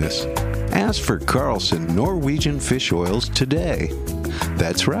freshness. Ask for Carlson Norwegian fish oils today.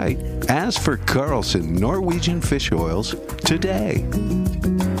 That's right, ask for Carlson Norwegian fish oils today.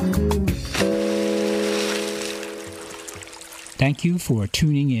 Thank you for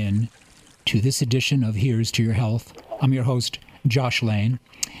tuning in to this edition of Here's to Your Health. I'm your host, Josh Lane,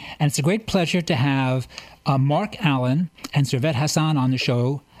 and it's a great pleasure to have Mark Allen and Servet Hassan on the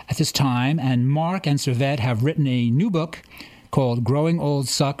show at this time. And Mark and Servet have written a new book called Growing Old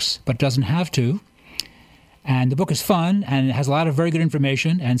Sucks But Doesn't Have to. And the book is fun, and it has a lot of very good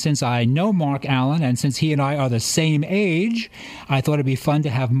information. And since I know Mark Allen, and since he and I are the same age, I thought it'd be fun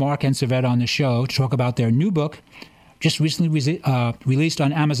to have Mark and Servet on the show to talk about their new book, just recently released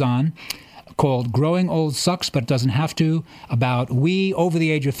on Amazon, called Growing Old Sucks But Doesn't Have to, about we over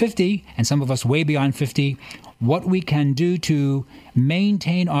the age of 50, and some of us way beyond 50, what we can do to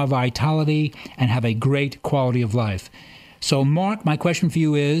maintain our vitality and have a great quality of life. So, Mark, my question for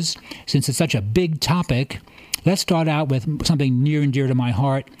you is, since it's such a big topic, let's start out with something near and dear to my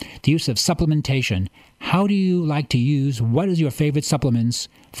heart, the use of supplementation. how do you like to use, what is your favorite supplements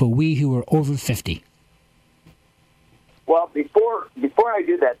for we who are over 50? Well, before I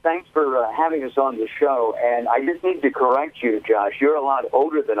do that, thanks for having us on the show. And I just need to correct you, Josh. You're a lot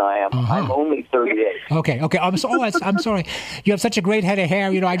older than I am. I'm only 38. Okay. I'm sorry. You have such a great head of hair.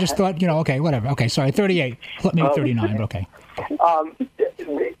 I just thought, okay, whatever. Okay, sorry, 38. Maybe 39, but okay.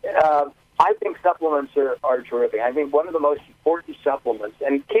 I think supplements are terrific. I think one of the most important supplements,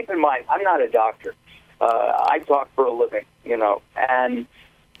 and keep in mind, I'm not a doctor. I talk for a living, and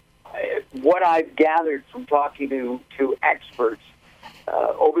what I've gathered from talking to experts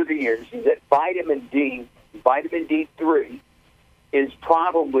over the years is that vitamin D3, is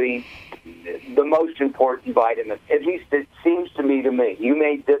probably the most important vitamin. At least it seems to me. You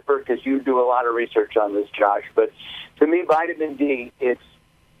may differ because you do a lot of research on this, Josh, but to me, vitamin D, it's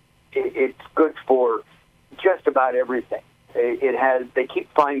good for just about everything. They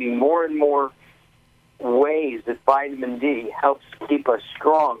keep finding more and more ways that vitamin D helps keep us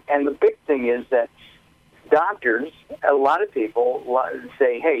strong. And the big thing is that doctors, a lot of people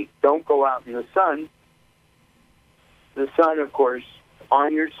say, hey, don't go out in the sun. The sun, of course,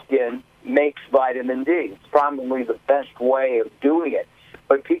 on your skin makes vitamin D. It's probably the best way of doing it.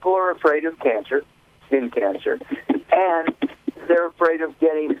 But people are afraid of cancer, skin cancer, and they're afraid of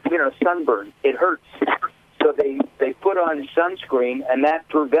getting, sunburn. It hurts. So they put on sunscreen, and that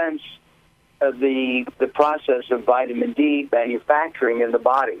prevents the process of vitamin D manufacturing in the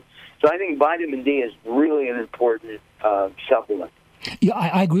body. So I think vitamin D is really an important supplement. Yeah,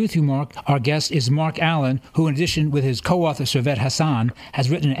 I agree with you, Mark. Our guest is Mark Allen, who, in addition with his co-author Servet Hassan, has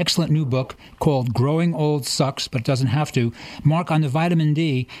written an excellent new book called Growing Old Sucks, But Doesn't Have To. Mark, on the vitamin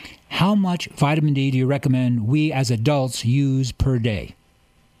D, how much vitamin D do you recommend we as adults use per day?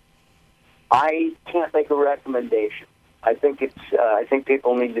 I can't make a recommendation. I think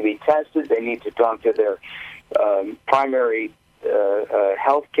people need to be tested. They need to talk to their primary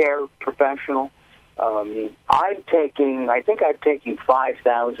healthcare professional. I'm taking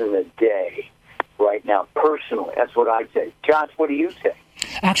 5,000 a day right now, personally. That's what I take. Josh, what do you take?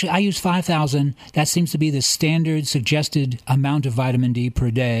 Actually, I use 5,000. That seems to be the standard suggested amount of vitamin D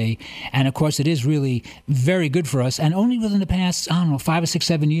per day. And, of course, it is really very good for us. And only within the past, 5 or 6,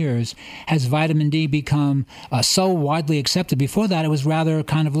 7 years has vitamin D become so widely accepted. Before that, it was rather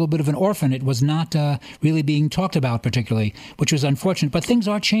kind of a little bit of an orphan. It was not really being talked about particularly, which was unfortunate. But things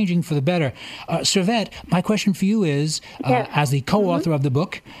are changing for the better. Servet, my question for you is, as the co-author of the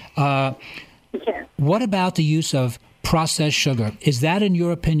book, what about the use of processed sugar? Is that, in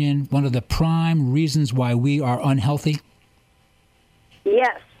your opinion, one of the prime reasons why we are unhealthy?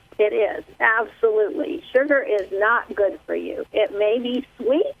 Yes, it is. Absolutely. Sugar is not good for you. It may be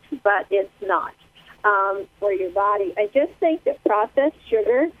sweet, but it's not for your body. I just think that processed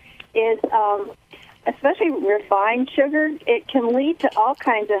sugar is, especially refined sugar, it can lead to all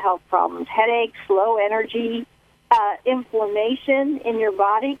kinds of health problems, headaches, low energy, inflammation in your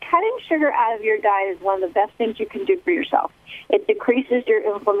body. Cutting sugar out of your diet is one of the best things you can do for yourself. It decreases your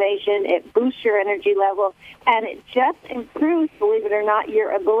inflammation, it boosts your energy level, and it just improves, believe it or not,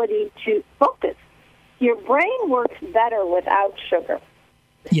 your ability to focus. Your brain works better without sugar.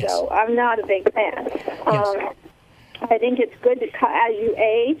 Yes. So I'm not a big fan. Yes. I think it's good to cut as you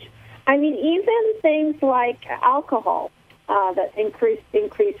age. I mean, even things like alcohol. That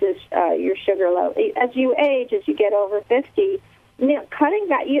increases your sugar level. As you age, as you get over 50, cutting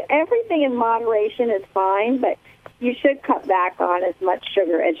back, everything in moderation is fine, but you should cut back on as much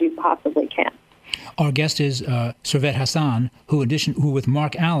sugar as you possibly can. Our guest is Servet Hassan, who with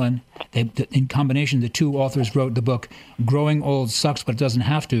Mark Allen, in combination, the two authors wrote the book Growing Old Sucks But Doesn't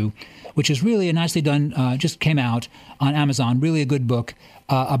Have To, which is really a nicely done, just came out on Amazon, really a good book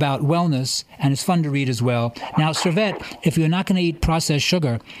about wellness, and it's fun to read as well. Now, Servet, if you're not going to eat processed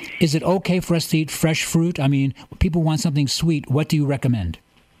sugar, is it okay for us to eat fresh fruit? I mean, people want something sweet. What do you recommend?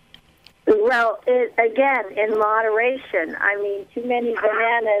 Well, again, in moderation. I mean, too many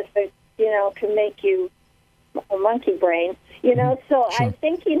bananas, can make you a monkey brain. So sure. I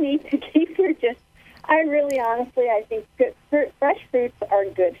think you need to keep I think fresh fruits are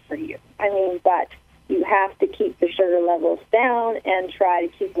good for you. I mean, but you have to keep the sugar levels down and try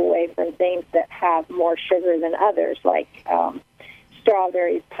to keep away from things that have more sugar than others, like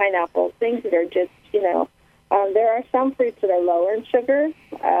strawberries, pineapples, things that are just, there are some fruits that are lower in sugar,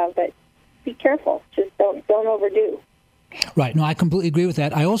 but be careful. Just don't overdo. Right. No, I completely agree with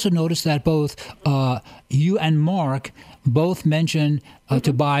that. I also noticed that both you and Mark both mention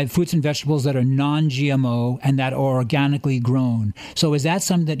to buy fruits and vegetables that are non-GMO and that are organically grown. So is that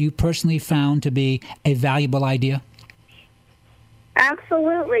something that you personally found to be a valuable idea?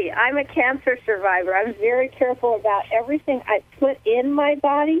 Absolutely. I'm a cancer survivor. I'm very careful about everything I put in my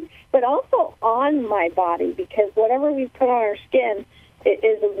body, but also on my body, because whatever we put on our skin, it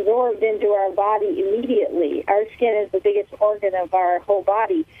is absorbed into our body immediately. Our skin is the biggest organ of our whole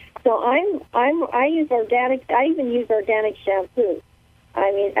body. So I use organic. I even use organic shampoo.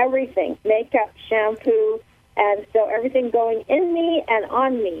 I mean, everything, makeup, shampoo, and so everything going in me and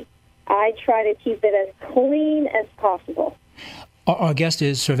on me. I try to keep it as clean as possible. Our guest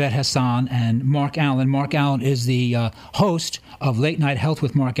is Servette Hassan and Mark Allen. Mark Allen is the host of Late Night Health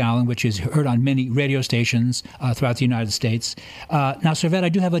with Mark Allen, which is heard on many radio stations throughout the United States. Now, Servette, I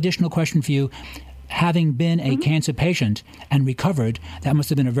do have an additional question for you. Having been a cancer patient and recovered, that must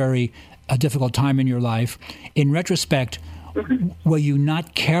have been a very difficult time in your life. In retrospect, were you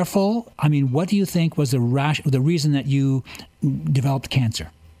not careful? I mean, what do you think was the reason that you developed cancer?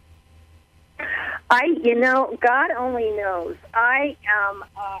 God only knows. I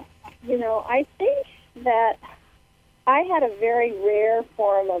think that I had a very rare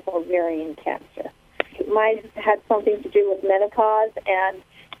form of ovarian cancer. Mine had something to do with menopause and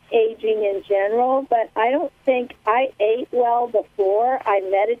aging in general, but I don't think I ate well before. I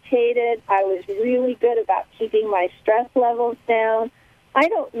meditated. I was really good about keeping my stress levels down. I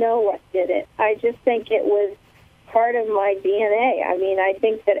don't know what did it. I just think it was part of my DNA. I mean, I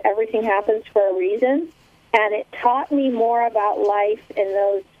think that everything happens for a reason, and it taught me more about life in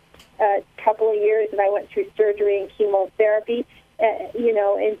those couple of years that I went through surgery and chemotherapy.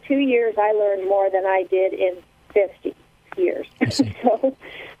 In 2 years, I learned more than I did in 50 years. So,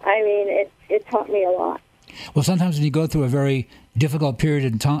 I mean, it taught me a lot. Well, sometimes when you go through a very difficult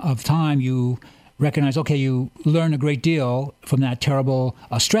period of time, you recognize, okay, you learn a great deal from that terrible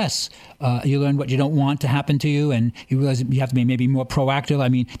stress. You learn what you don't want to happen to you, and you realize you have to be maybe more proactive. I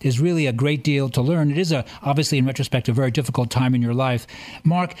mean, there's really a great deal to learn. It is, obviously, in retrospect, a very difficult time in your life.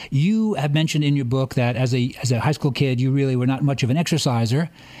 Mark, you have mentioned in your book that as a high school kid, you really were not much of an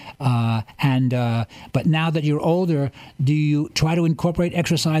exerciser. But now that you're older, do you try to incorporate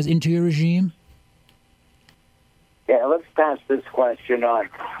exercise into your regime? Yeah, let's pass this question on.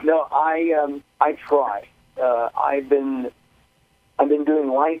 No, I try. I've been doing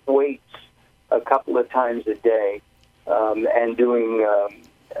light weights a couple of times a day, and doing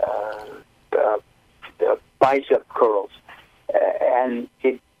bicep curls, and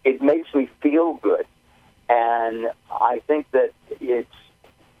it makes me feel good, and I think that it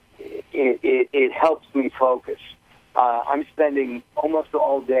helps me focus. I'm spending almost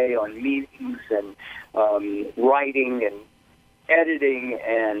all day on meetings and writing and editing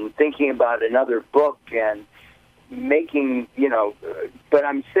and thinking about another book and making, but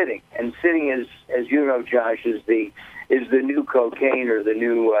I'm sitting. And sitting is, as you know, Josh, is the new cocaine or the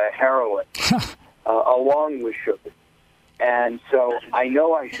new heroin, along with sugar. And so I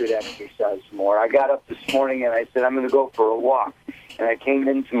know I should exercise more. I got up this morning and I said, I'm going to go for a walk. And I came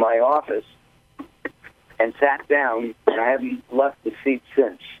into my office and sat down, and I haven't left the seat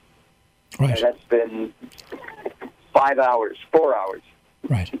since. Right. And that's been 4 hours.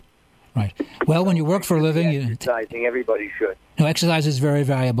 Right. Well, when you work for a living, exercising, everybody should. No, exercise is very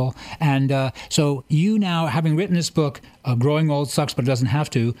valuable. And so you now, having written this book, Growing Old Sucks But It Doesn't Have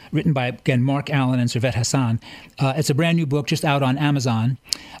To, written by, again, Mark Allen and Servette Hassan. It's a brand new book just out on Amazon.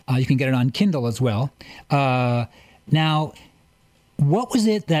 You can get it on Kindle as well. Now, what was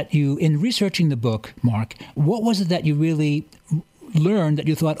it that you, in researching the book, Mark, what was it that you really learned that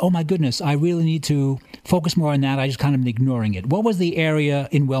you thought, oh my goodness, I really need to focus more on that, I just kind of ignoring it? What was the area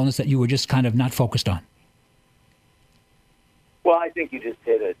in wellness that you were just kind of not focused on? Well, I think you just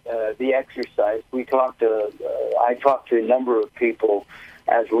hit it. The exercise. I talked to a number of people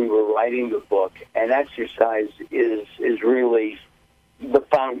as we were writing the book, and exercise is really the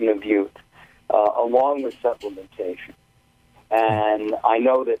fountain of youth, along with supplementation. And I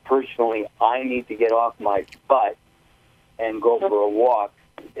know that personally I need to get off my butt and go for a walk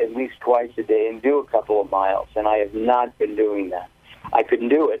at least twice a day and do a couple of miles, and I have not been doing that. I couldn't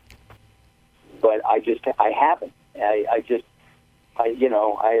do it, but I haven't.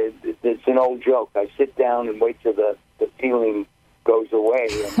 It's an old joke. I sit down and wait till the feeling goes away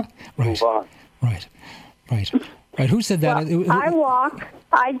and move on. Right. Who said that? Well,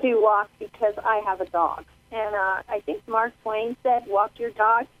 I do walk because I have a dog. And I think Mark Twain said, walk your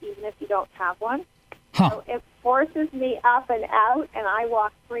dog even if you don't have one. Huh. So it forces me up and out, and I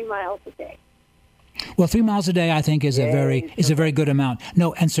walk 3 miles a day. Well, 3 miles a day, I think, is a very good amount.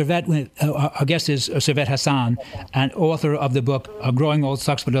 No, and Servet, our guest is Servet Hassan, and author of the book "Growing Old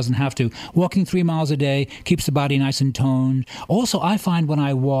Sucks But Doesn't Have To." Walking 3 miles a day keeps the body nice and toned. Also, I find when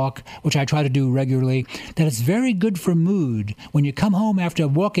I walk, which I try to do regularly, that it's very good for mood. When you come home after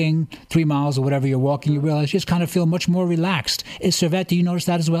walking 3 miles or whatever you're walking, you realize you just kind of feel much more relaxed. Servet, do you notice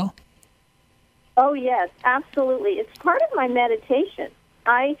that as well? Oh yes, absolutely. It's part of my meditation.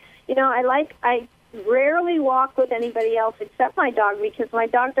 I rarely walk with anybody else except my dog because my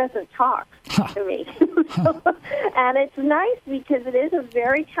dog doesn't talk to me. And it's nice because it is a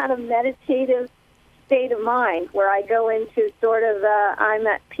very kind of meditative state of mind where I go into sort of I'm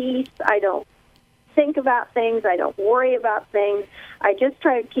at peace. I don't think about things. I don't worry about things. I just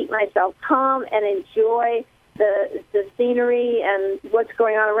try to keep myself calm and enjoy the scenery and what's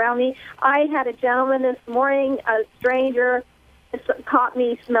going on around me. I had a gentleman this morning, a stranger, caught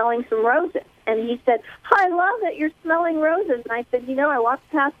me smelling some roses. And he said, I love that you're smelling roses. And I said, I walk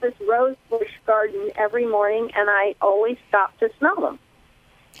past this rose bush garden every morning, and I always stop to smell them.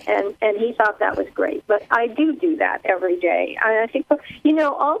 And he thought that was great. But I do that every day. And I think,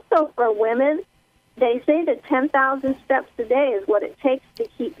 also for women, they say that 10,000 steps a day is what it takes to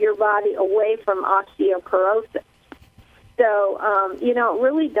keep your body away from osteoporosis. So, it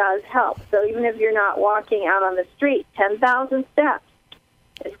really does help. So even if you're not walking out on the street, 10,000 steps,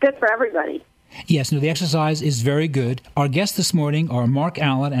 it's good for everybody. Yes, no, the exercise is very good. Our guests this morning are Mark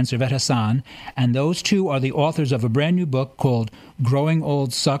Allen and Servet Hassan, and those two are the authors of a brand new book called Growing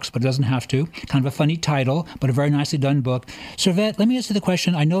Old Sucks But Doesn't Have To. Kind of a funny title, but a very nicely done book. Servet, let me ask you the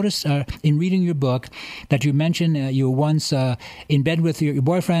question. I noticed in reading your book that you mentioned you were once in bed with your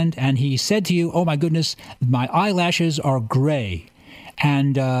boyfriend, and he said to you, oh my goodness, my eyelashes are gray.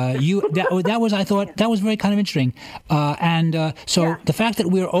 And that was, I thought, that was very kind of interesting. So the fact that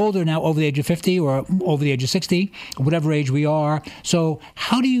we're older now, over the age of 50 or over the age of 60, whatever age we are, so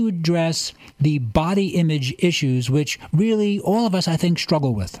how do you address the body image issues, which really all of us, I think,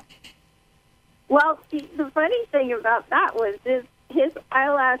 struggle with? Well, the funny thing about that was his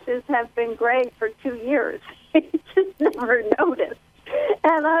eyelashes have been gray for 2 years. He just never noticed.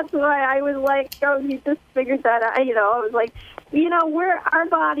 And that's why I was like, oh, you just figured that out. I was like, where our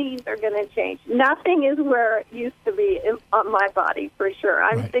bodies are going to change. Nothing is where it used to be on my body, for sure.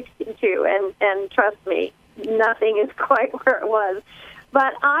 I'm 62, and trust me, nothing is quite where it was.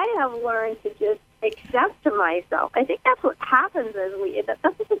 But I have learned to just accept myself. I think that's what happens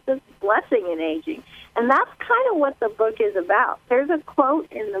that's just this blessing in aging. And that's kind of what the book is about. There's a quote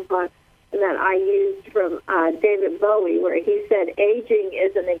in the book that I used from David Bowie, where he said, aging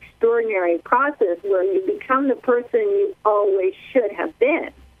is an extraordinary process where you become the person you always should have been.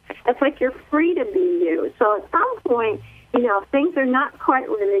 It's like you're free to be you. So at some point, things are not quite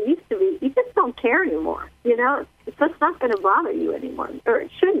where they used to be. You just don't care anymore. It's just not going to bother you anymore, or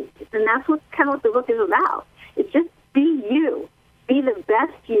it shouldn't. And that's what the book is about. It's just be you. Be the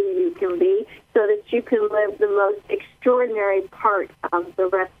best you can be so that you can live the most extraordinary part of the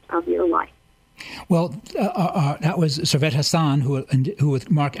rest of your life. Well, that was Servet Hassan, who with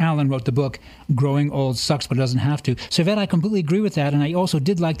Mark Allen wrote the book, Growing Old Sucks But Doesn't Have To. Servet, I completely agree with that, and I also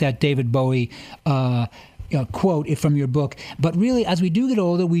did like that David Bowie quote from your book. But really, as we do get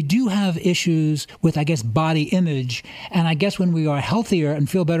older, we do have issues with, I guess, body image. And I guess when we are healthier and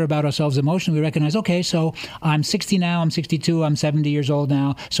feel better about ourselves emotionally, we recognize, okay, so I'm 60 now, I'm 62, I'm 70 years old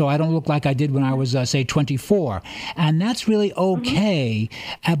now, so I don't look like I did when I was, say, 24. And that's really okay.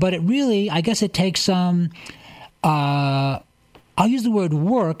 But it really, I guess it takes some... I'll use the word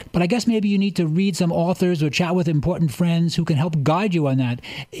work, but I guess maybe you need to read some authors or chat with important friends who can help guide you on that.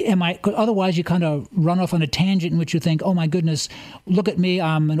 Otherwise, you kind of run off on a tangent in which you think, oh, my goodness, look at me,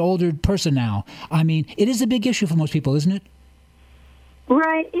 I'm an older person now. I mean, it is a big issue for most people, isn't it?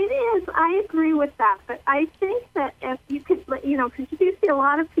 Right, it is. I agree with that. But I think that if you could, because you do see a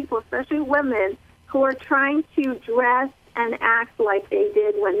lot of people, especially women, who are trying to dress and act like they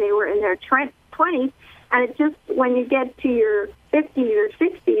did when they were in their 20s, and it just, when you get to your 50s or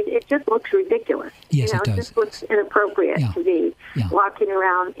 60s, it just looks ridiculous. Yes, it does. It just looks inappropriate to be walking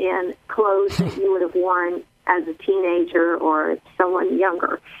around in clothes that you would have worn as a teenager or someone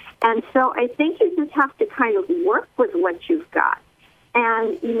younger. And so I think you just have to kind of work with what you've got.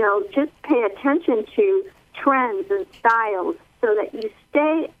 And, just pay attention to trends and styles so that you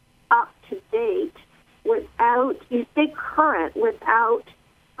stay up to date you stay current without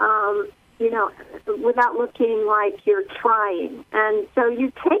looking like you're trying. And so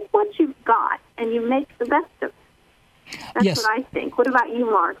you take what you've got and you make the best of it. That's what I think. What about you,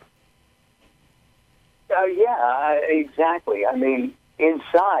 Mark? Yeah, exactly. I mean,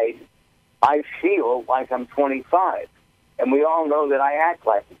 inside, I feel like I'm 25. And we all know that I act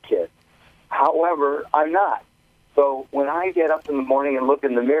like a kid. However, I'm not. So when I get up in the morning and look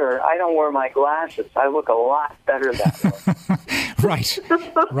in the mirror, I don't wear my glasses. I look a lot better that way. Right.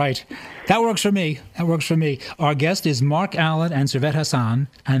 That works for me. Our guest is Mark Allen and Servet Hassan,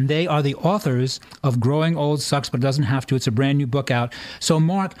 and they are the authors of Growing Old Sucks But Doesn't Have to. It's a brand new book out. So,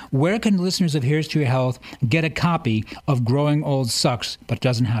 Mark, where can listeners of Here's to Your Health get a copy of Growing Old Sucks But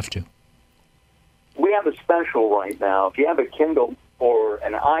Doesn't Have to? We have a special right now. If you have a Kindle or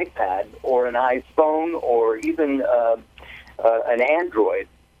an iPad or an iPhone or even an Android,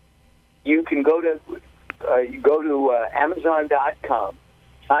 you can go to Amazon.com,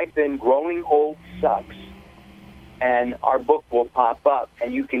 type in Growing Old Sucks, and our book will pop up,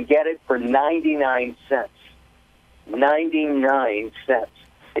 and you can get it for 99 cents. 99 cents.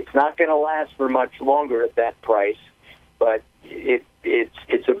 It's not going to last for much longer at that price, but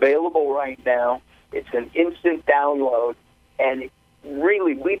it's available right now. It's an instant download, and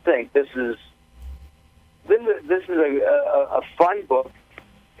really, we think this is a fun book.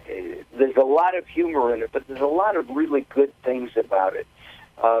 There's a lot of humor in it, but there's a lot of really good things about it.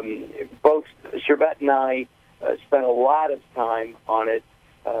 Both Servet and I spent a lot of time on it.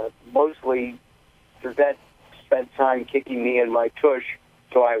 Mostly, Servet spent time kicking me in my tush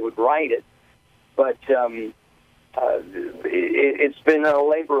so I would write it. But it's been a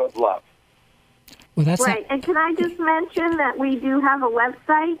labor of love. Well, that's right. And can I just mention that we do have a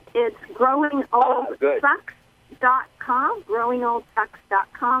website? It's growingoldsucks.com,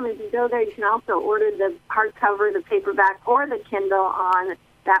 growingoldsucks.com. If you go there, you can also order the hardcover, the paperback, or the Kindle on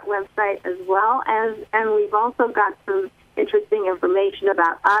that website as well. And we've also got some interesting information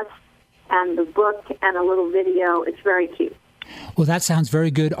about us and the book and a little video. It's very cute. Well, that sounds very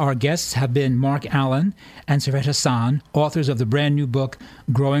good. Our guests have been Mark Allen and Servet Hassan, authors of the brand new book,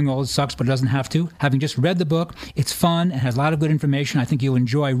 Growing Old Sucks But Doesn't Have to. Having just read the book, it's fun. It has a lot of good information. I think you'll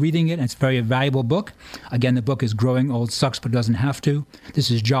enjoy reading it, and it's a very valuable book. Again, the book is Growing Old Sucks But Doesn't Have to.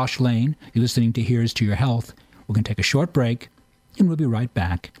 This is Josh Lane. You're listening to Here's to Your Health. We're going to take a short break, and we'll be right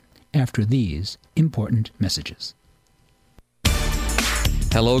back after these important messages.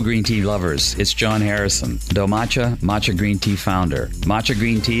 Hello, green tea lovers. It's John Harrison, Do Matcha Green Tea founder. Matcha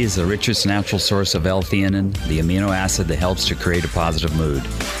green tea is the richest natural source of L-theanine, the amino acid that helps to create a positive mood.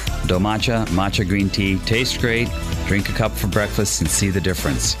 Do Matcha green tea tastes great. Drink a cup for breakfast and see the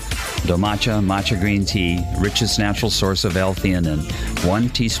difference. Do Matcha green tea, richest natural source of L-theanine, 1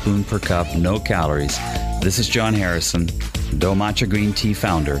 teaspoon per cup, no calories. This is John Harrison, Do Matcha green tea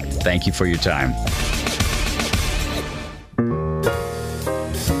founder. Thank you for your time.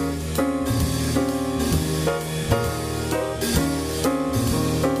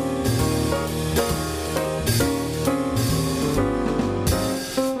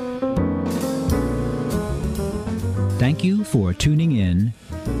 Thank you for tuning in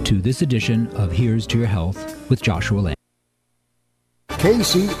to this edition of Here's to Your Health with Joshua Lane.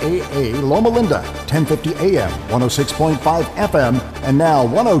 KCAA Loma Linda, 1050 AM, 106.5 FM, and now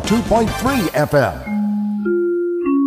 102.3 FM.